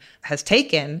team has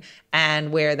taken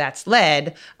and where that's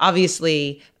led.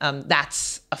 Obviously,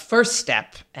 that's a first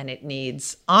step, and it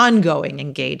needs ongoing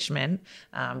engagement,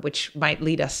 which might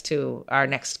lead us to our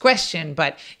next question.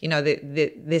 But,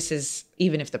 this is,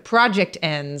 even if the project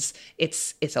ends,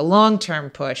 it's a long-term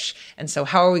push. And so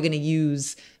how are we going to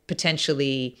use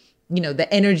potentially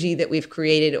the energy that we've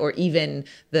created, or even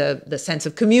the sense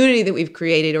of community that we've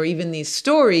created, or even these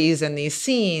stories and these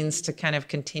scenes to kind of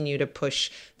continue to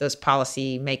push those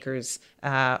policy makers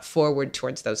forward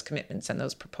towards those commitments and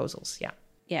those proposals.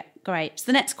 Yeah, great. So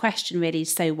the next question really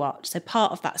is, so what? So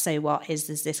part of that so what is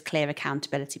there's this clear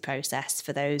accountability process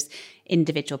for those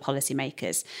individual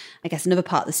policymakers. I guess another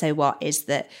part of the so what is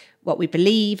that what we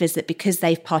believe is that because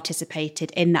they've participated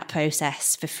in that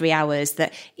process for 3 hours,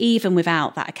 that even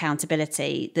without that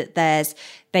accountability, that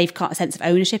they've got a sense of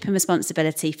ownership and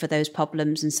responsibility for those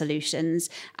problems and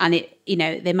solutions. And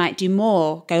they might do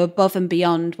more, go above and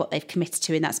beyond what they've committed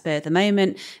to in that spur of the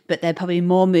moment, but they're probably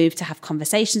more moved to have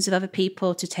conversations with other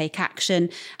people, to take action,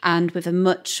 and with a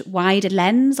much wider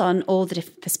lens on all the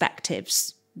different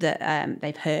perspectives that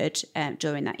they've heard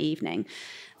during that evening.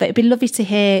 But it'd be lovely to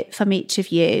hear from each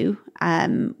of you.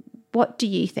 What do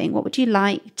you think? What would you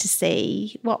like to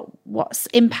see? What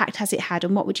impact has it had,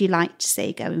 and what would you like to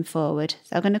see going forward?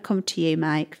 So I'm going to come to you,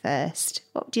 Mike, first.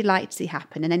 What would you like to see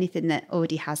happen, and anything that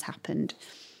already has happened?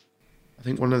 I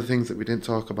think one of the things that we didn't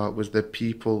talk about was the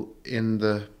people in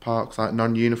the parks, like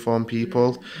non-uniform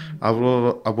people. I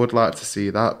would like to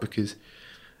see that, because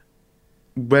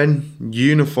when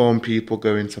uniform people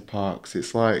go into parks,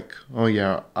 it's like, oh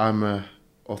yeah, I'm a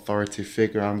authority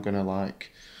figure, I'm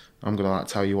gonna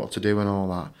tell you what to do and all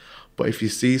that. But if you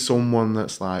see someone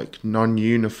that's like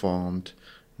non-uniformed,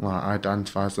 like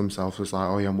identifies themselves as like,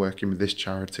 oh yeah, I'm working with this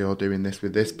charity or doing this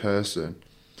with this person,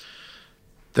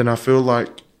 then I feel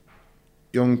like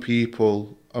young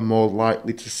people are more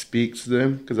likely to speak to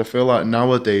them, because I feel like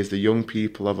nowadays the young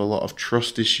people have a lot of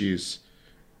trust issues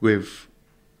with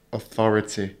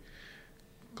authority,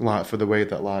 like for the way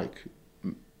that like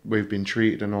we've been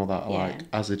treated and all that, like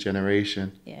as a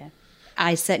generation. Yeah.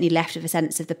 I certainly left with a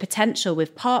sense of the potential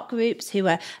with park groups who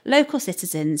are local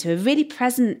citizens, who are really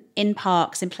present in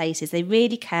parks and places. They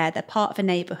really care. They're part of a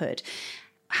neighbourhood.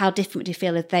 How different would you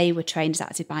feel if they were trained as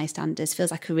active bystanders? Feels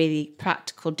like a really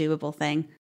practical, doable thing.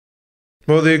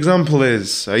 Well, the example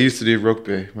is, I used to do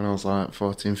rugby when I was like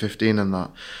 14, 15 and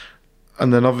that.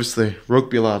 And then obviously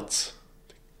rugby lads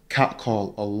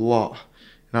catcall a lot.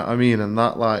 You know what I mean? And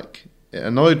that, like, it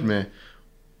annoyed me.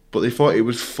 But they thought it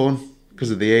was fun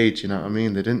because of the age, you know what I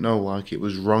mean? They didn't know, like, it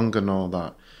was wrong and all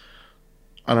that.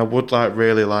 And I would, like,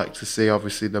 really like to see,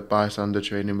 obviously, the bystander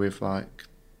training with, like,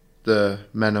 the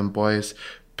men and boys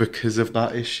because of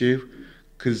that issue.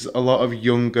 Because a lot of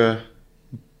younger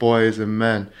boys and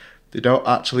men, they don't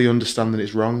actually understand that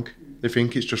it's wrong. They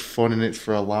think it's just fun and it's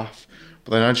for a laugh.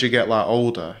 But then as you get, like,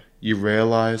 older, you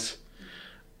realise.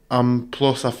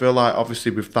 Plus, I feel like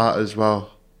obviously with that as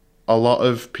well, a lot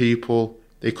of people,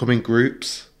 they come in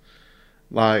groups.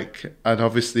 Like, and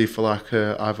obviously for like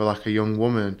either like a young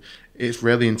woman, it's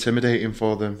really intimidating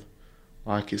for them.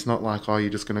 Like, it's not like, oh,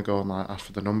 you're just going to go and like ask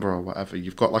for the number or whatever.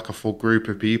 You've got like a full group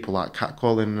of people like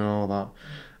catcalling and all that.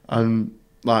 And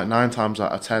like 9 times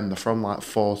out of 10, they're from like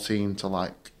 14 to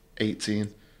like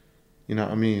 18. You know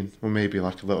what I mean? Or maybe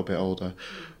like a little bit older.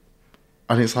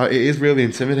 And it's like, it is really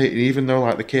intimidating, even though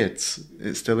like the kids,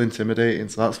 it's still intimidating.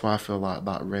 So that's why I feel like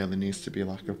that really needs to be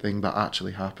like a thing that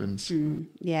actually happens.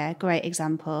 Yeah, great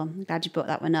example. I'm glad you brought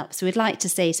that one up. So we'd like to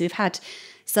see, so we've had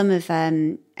some of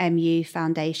MU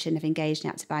Foundation have engaged in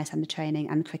active bystander training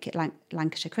and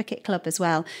Lancashire Cricket Club as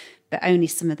well, but only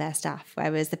some of their staff,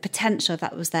 whereas the potential of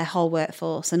that was their whole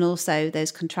workforce, and also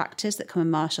those contractors that come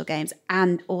and marshal games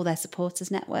and all their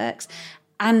supporters networks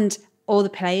and all the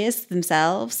players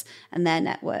themselves and their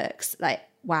networks. Like,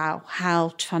 wow, how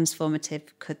transformative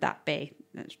could that be?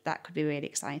 That could be really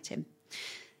exciting.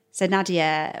 So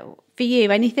Nadia, for you,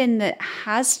 anything that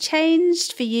has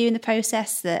changed for you in the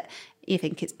process that you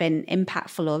think it's been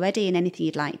impactful already, and anything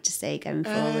you'd like to see going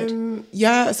forward?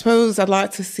 Yeah, I suppose I'd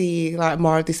like to see like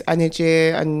more of this energy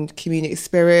and community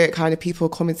spirit, kind of people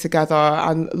coming together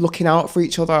and looking out for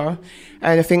each other.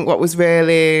 And I think what was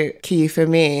really key for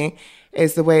me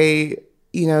is the way,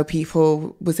 you know,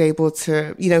 people was able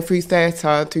to, you know, through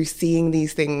theatre, through seeing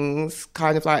these things,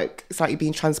 kind of like, it's like you're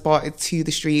being transported to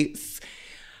the streets.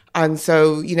 And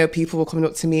so, you know, people were coming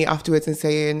up to me afterwards and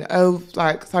saying, oh,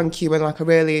 like, thank you. And like,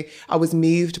 I was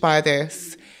moved by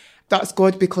this. That's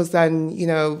good, because then, you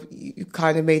know, you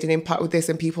kind of made an impact with this,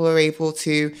 and people are able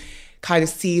to kind of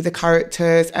see the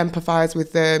characters, empathise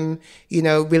with them, you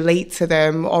know, relate to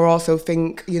them, or also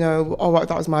think, you know, oh, what,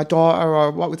 that was my daughter,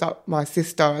 or what was that, my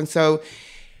sister. And so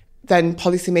then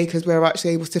policymakers were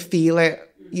actually able to feel it,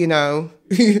 you know.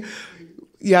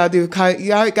 Yeah,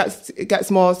 it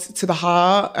gets more to the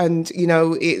heart, and, you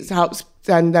know, it helps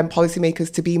then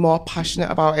policymakers to be more passionate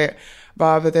about it,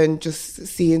 rather than just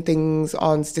seeing things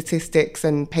on statistics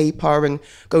and paper and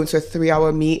going to a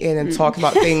 3-hour meeting and talking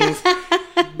about things.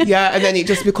 Yeah, and then it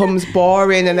just becomes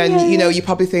boring, and then, you know, you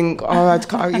probably think,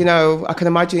 oh, you know, I can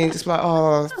imagine it just like,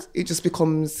 oh, it just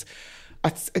becomes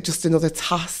just another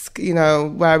task, you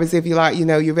know. Whereas if you're like, you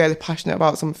know, you're really passionate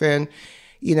about something,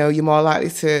 you know, you're more likely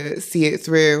to see it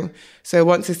through. So I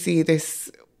want to see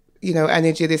this, you know,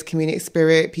 energy, this community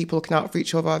spirit, people looking out for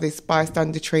each other, this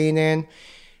bystander training,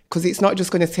 because it's not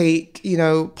just going to take, you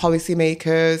know,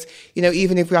 policymakers, you know,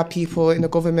 even if we had people in the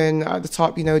government at the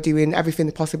top, you know, doing everything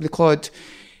they possibly could,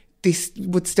 this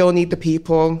would still need the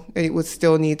people, and it would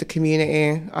still need the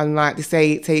community. And like they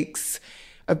say, it takes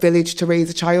a village to raise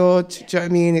a child. Do you know what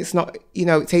I mean? It's not, you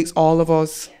know, it takes all of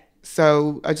us.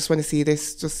 So I just want to see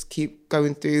this just keep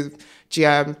going through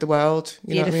GM, the world.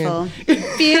 You Beautiful. know what I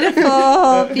mean?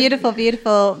 Beautiful, beautiful,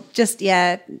 beautiful. Just,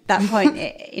 yeah, that point,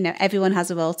 you know, everyone has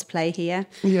a role to play here.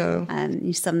 Yeah. And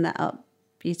you sum that up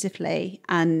beautifully.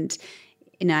 And,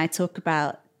 you know, I talk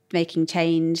about making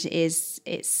change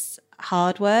it's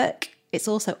hard work. It's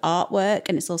also artwork,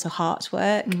 and it's also heart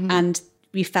work. Mm-hmm. And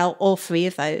we felt all three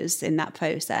of those in that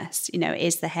process. You know, it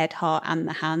is the head, heart and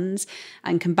the hands.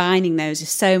 And combining those is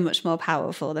so much more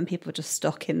powerful than people just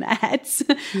stuck in their heads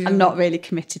and not really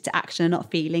committed to action and not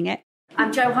feeling it.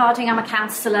 I'm Jo Harding, I'm a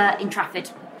counsellor in Trafford.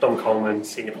 Don Coleman,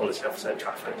 Senior Policy Officer at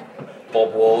Trafford.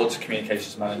 Bob Ward,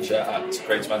 Communications Manager at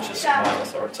Greater Manchester Combined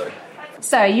Authority.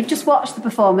 So you've just watched the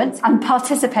performance and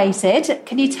participated.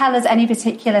 Can you tell us any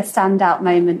particular standout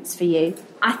moments for you?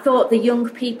 I thought the young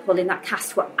people in that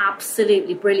cast were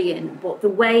absolutely brilliant, but the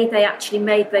way they actually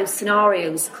made those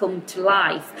scenarios come to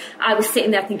life, I was sitting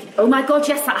there thinking, oh my God,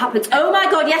 yes, that happens. Oh my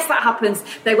God, yes, that happens.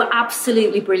 They were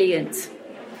absolutely brilliant.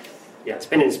 Yeah, it's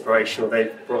been inspirational.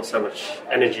 They've brought so much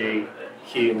energy,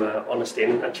 humour, honesty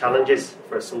and challenges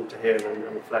for us all to hear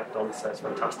and reflect on. So it's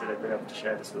fantastic they've been able to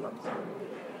share this with us.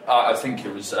 I think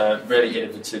it was a really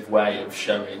innovative way of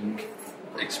showing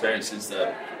experiences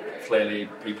that clearly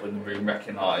people in the room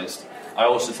recognised. I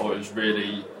also thought it was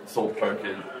really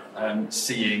thought-provoking,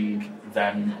 seeing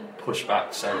them push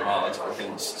back so hard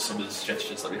against some of the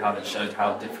suggestions that we had, and showed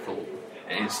how difficult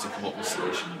it is to come up with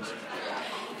solutions.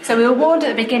 So we were warned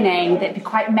at the beginning that it'd be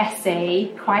quite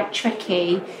messy, quite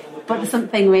tricky, but there's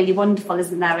something really wonderful,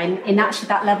 isn't there, in actually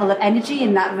that level of energy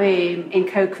in that room, in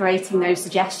co-creating those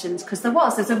suggestions, because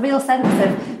there's a real sense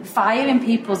of fire in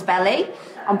people's belly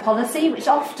on policy, which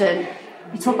often,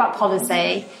 you talk about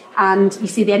policy and you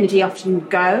see the energy often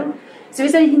go. So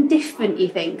is there anything different, you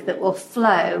think, that will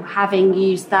flow having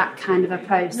used that kind of a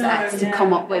process to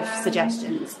come up with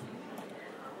suggestions?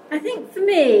 I think for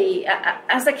me,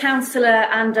 as a counsellor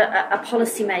and a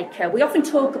policy maker, we often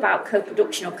talk about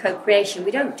co-production or co-creation.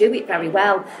 We don't do it very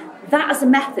well. That as a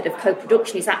method of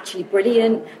co-production is actually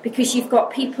brilliant because you've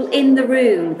got people in the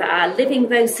room that are living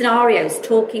those scenarios,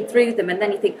 talking through them, and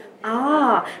then you think,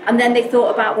 and then they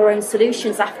thought about their own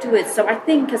solutions afterwards. So I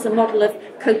think as a model of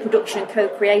co-production and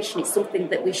co-creation, it's something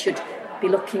that we should be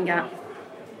looking at.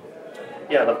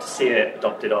 Yeah, I'd love to see it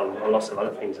adopted on lots of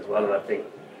other things as well, and I think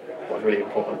what's really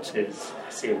important is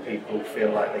seeing people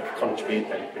feel like they can contribute,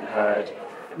 they've been heard,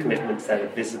 the commitments there are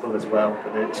visible as well,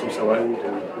 but it's also owned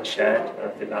and shared, and I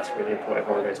think that's really important.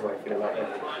 Everyone goes away feeling like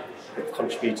they've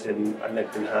contributed and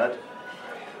they've been heard.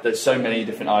 There's so many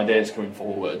different ideas coming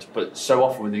forward, but so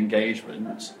often with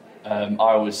engagement, I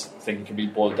always think it can be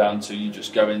boiled down to you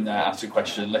just go in there, ask a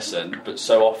question, listen, but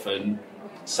so often,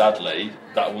 sadly,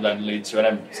 that will then lead to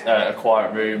a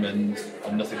quiet room and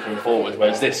nothing coming forward,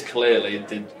 whereas this clearly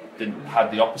had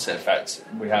the opposite effect.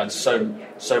 We had so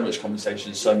much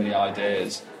conversation, so many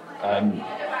ideas, and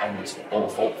all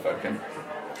thought-provoking.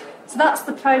 So that's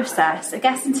the process. I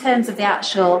guess in terms of the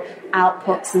actual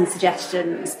outputs and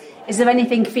suggestions, is there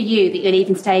anything for you that you're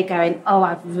leaving today going,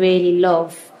 I'd really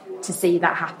love to see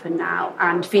that happen now,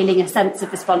 and feeling a sense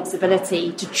of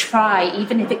responsibility to try,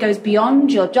 even if it goes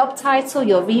beyond your job title,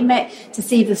 your remit, to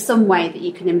see if there's some way that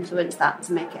you can influence that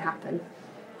to make it happen?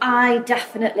 I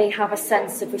definitely have a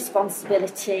sense of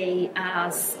responsibility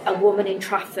as a woman in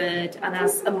Trafford and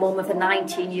as a mum of a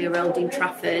 19-year-old in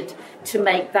Trafford to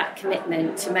make that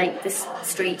commitment, to make the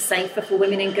street safer for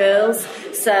women and girls.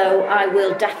 So I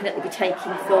will definitely be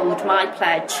taking forward my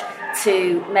pledge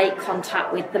to make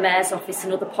contact with the Mayor's office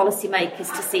and other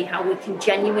policymakers to see how we can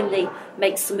genuinely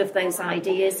make some of those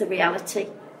ideas a reality.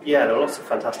 Yeah, there are lots of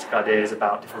fantastic ideas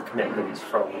about different commitments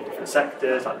from different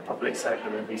sectors, like the public sector,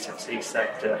 the BCFC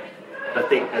sector. But I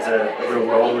think there's a real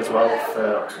role as well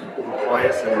for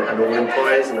employers and all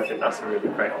employers, and I think that's a really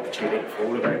great opportunity for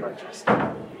all of Greater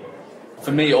Manchester.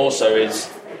 For me also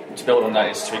is, to build on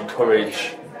that, is to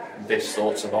encourage this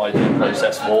sort of idea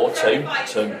process more too,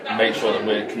 to make sure that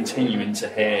we're continuing to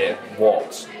hear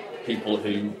what people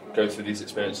who go through these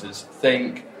experiences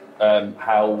think,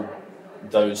 how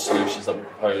those solutions that we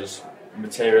propose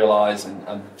materialise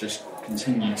and just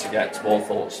continue to get more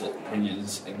thoughts,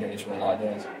 opinions, engagement and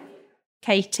ideas.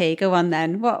 Katie, go on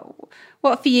then.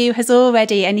 What for you has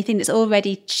already, anything that's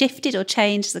already shifted or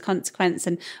changed as a consequence,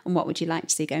 and what would you like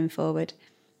to see going forward?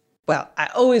 Well, I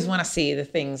always want to see the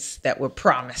things that were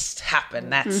promised happen.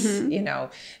 That's,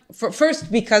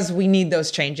 first, because we need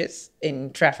those changes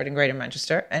in Trafford and Greater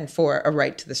Manchester and for a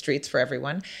right to the streets for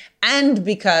everyone. And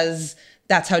because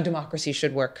that's how democracy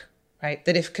should work, right?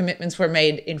 That if commitments were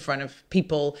made in front of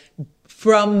people,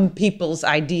 from people's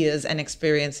ideas and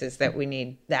experiences, that we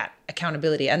need that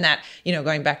accountability. And that,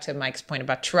 going back to Mike's point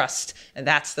about trust, and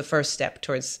that's the first step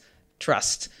towards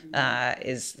trust,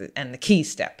 and the key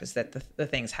step is that the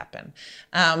things happen.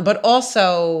 But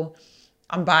also,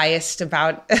 I'm biased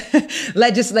about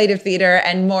legislative theatre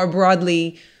and more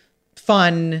broadly,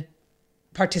 fun,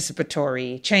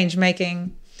 participatory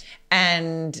change-making.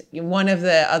 And one of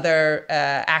the other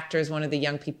actors, one of the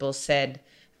young people said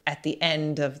at the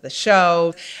end of the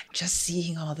show, just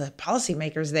seeing all the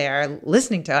policymakers there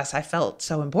listening to us, I felt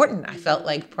so important. I felt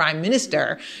like Prime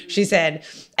Minister, she said.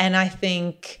 And I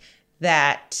think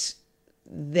that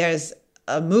there's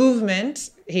a movement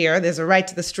here, there's a right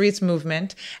to the streets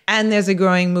movement, and there's a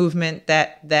growing movement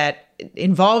that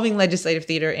involving legislative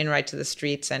theatre in right to the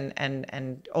streets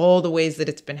and all the ways that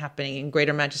it's been happening in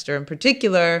Greater Manchester in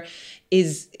particular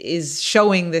is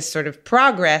showing this sort of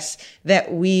progress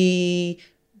that we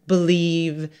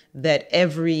believe that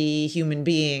every human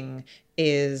being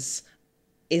is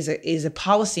a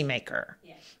policymaker.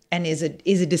 And is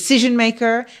a decision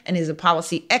maker and is a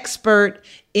policy expert,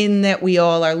 in that we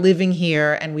all are living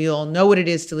here and we all know what it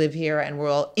is to live here, and we're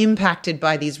all impacted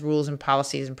by these rules and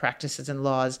policies and practices and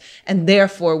laws. And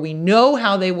therefore we know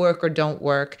how they work or don't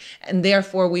work. And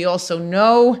therefore we also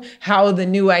know how the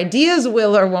new ideas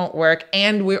will or won't work.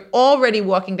 And we're already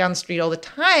walking down the street all the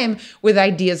time with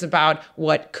ideas about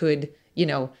what could,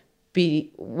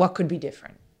 be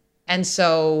different. And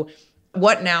so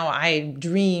what now I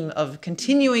dream of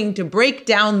continuing to break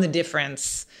down the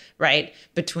difference, right,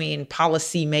 between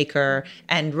policymaker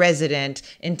and resident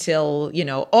until,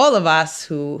 all of us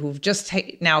who've just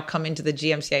now come into the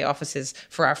GMCA offices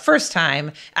for our first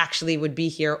time actually would be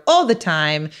here all the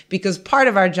time, because part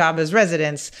of our job as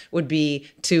residents would be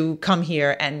to come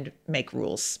here and make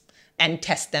rules and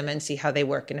test them and see how they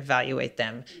work and evaluate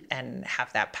them and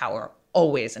have that power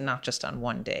always and not just on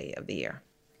one day of the year.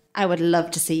 I would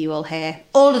love to see you all here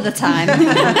all of the time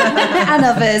and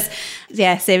others.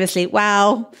 Yeah, seriously.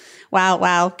 Wow.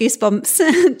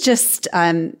 Goosebumps. Just,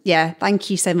 thank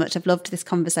you so much. I've loved this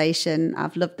conversation.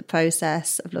 I've loved the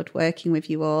process. I've loved working with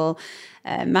you all.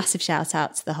 Massive shout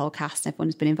out to the whole cast and everyone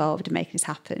who's been involved in making this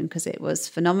happen, because it was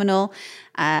phenomenal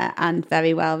and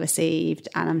very well received.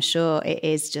 And I'm sure it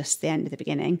is just the end of the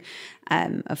beginning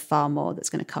of far more that's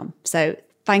going to come. So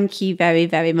thank you very,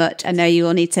 very much. I know you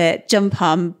all need to jump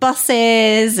on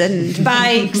buses and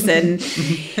bikes and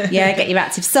get your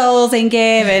active souls in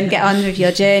gear and get on with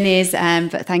your journeys.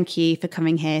 But thank you for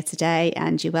coming here today,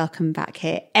 and you're welcome back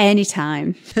here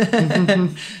anytime.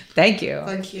 Thank you.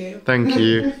 Thank you. Thank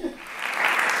you.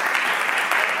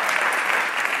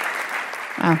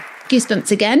 Wow.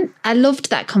 Goosebumps again. I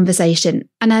loved that conversation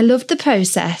and I loved the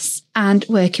process and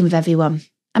working with everyone.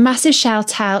 A massive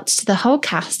shout out to the whole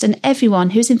cast and everyone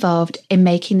who's involved in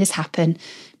making this happen,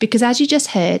 because as you just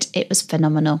heard, it was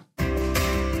phenomenal.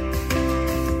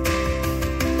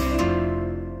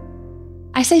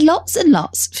 I say lots and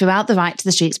lots throughout the Right to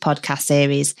the Streets podcast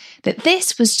series that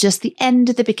this was just the end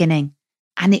of the beginning.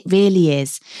 And it really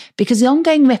is, because the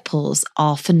ongoing ripples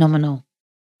are phenomenal.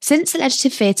 Since the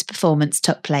legislative theatre performance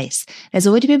took place, there's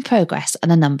already been progress on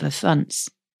a number of fronts.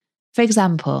 For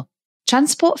example,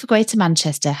 Transport for Greater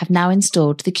Manchester have now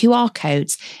installed the QR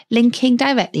codes linking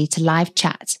directly to live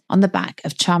chat on the back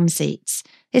of tram seats.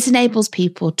 This enables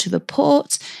people to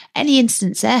report any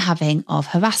incidents they're having of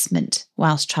harassment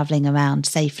whilst travelling around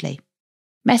safely.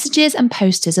 Messages and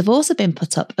posters have also been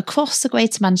put up across the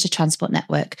Greater Manchester Transport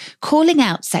network calling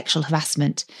out sexual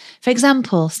harassment. For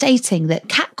example, stating that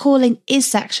catcalling is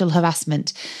sexual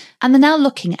harassment, and they're now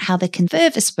looking at how they can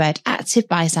further spread active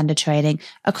bystander training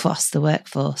across the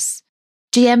workforce.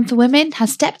 GM for Women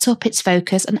has stepped up its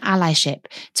focus on allyship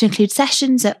to include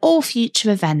sessions at all future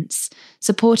events,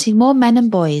 supporting more men and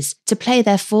boys to play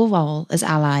their full role as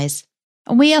allies.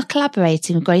 And we are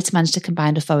collaborating with Greater Manchester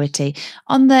Combined Authority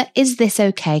on the Is This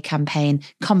OK campaign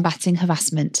combating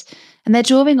harassment. And they're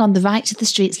drawing on the Right to the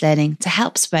Streets learning to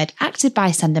help spread active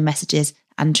bystander messages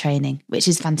and training, which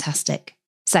is fantastic.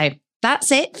 So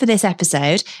that's it for this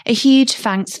episode. A huge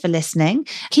thanks for listening.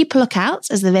 Keep a lookout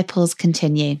as the ripples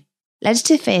continue.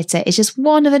 Legislative theatre is just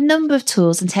one of a number of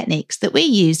tools and techniques that we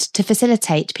used to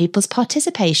facilitate people's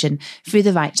participation through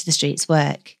the Right to the Streets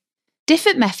work.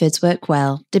 Different methods work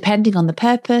well, depending on the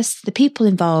purpose, the people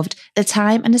involved, the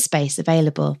time and the space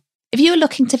available. If you are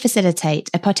looking to facilitate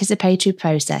a participatory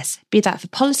process, be that for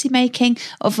policy making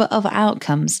or for other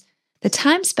outcomes, the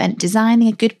time spent designing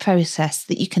a good process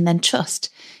that you can then trust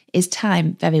is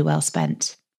time very well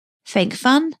spent. Think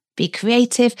fun, be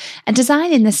creative, and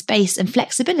design in the space and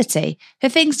flexibility for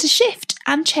things to shift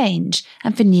and change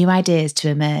and for new ideas to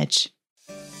emerge.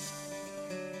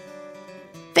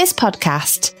 This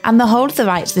podcast and the whole of the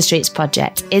Right to the Streets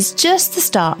project is just the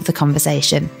start of the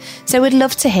conversation, so we'd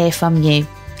love to hear from you.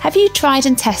 Have you tried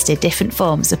and tested different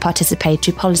forms of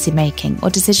participatory policy making or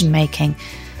decision making?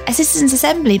 A citizens'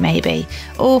 assembly maybe,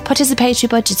 or participatory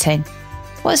budgeting?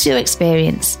 What's your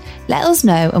experience? Let us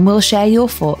know and we'll share your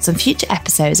thoughts on future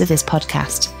episodes of this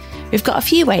podcast. We've got a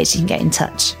few ways you can get in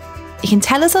touch. You can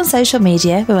tell us on social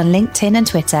media, we're on LinkedIn and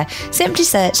Twitter, simply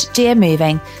search GM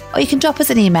Moving, or you can drop us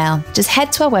an email. Just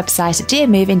head to our website at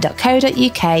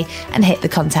gmmoving.co.uk and hit the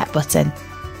contact button.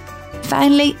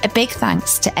 Finally, a big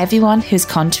thanks to everyone who's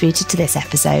contributed to this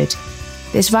episode.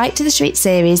 This Right to the Streets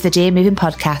series, the GM Moving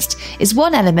podcast, is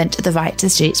one element of the Right to the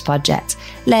Streets project,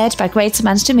 led by Greater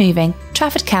Manchester Moving,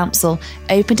 Trafford Council,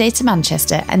 Open Data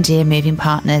Manchester and GM Moving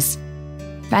partners.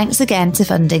 Thanks again to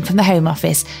funding from the Home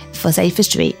Office for Safer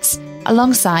Streets,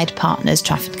 alongside partners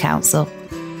Trafford Council.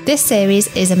 This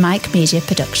series is a Mike Media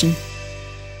production.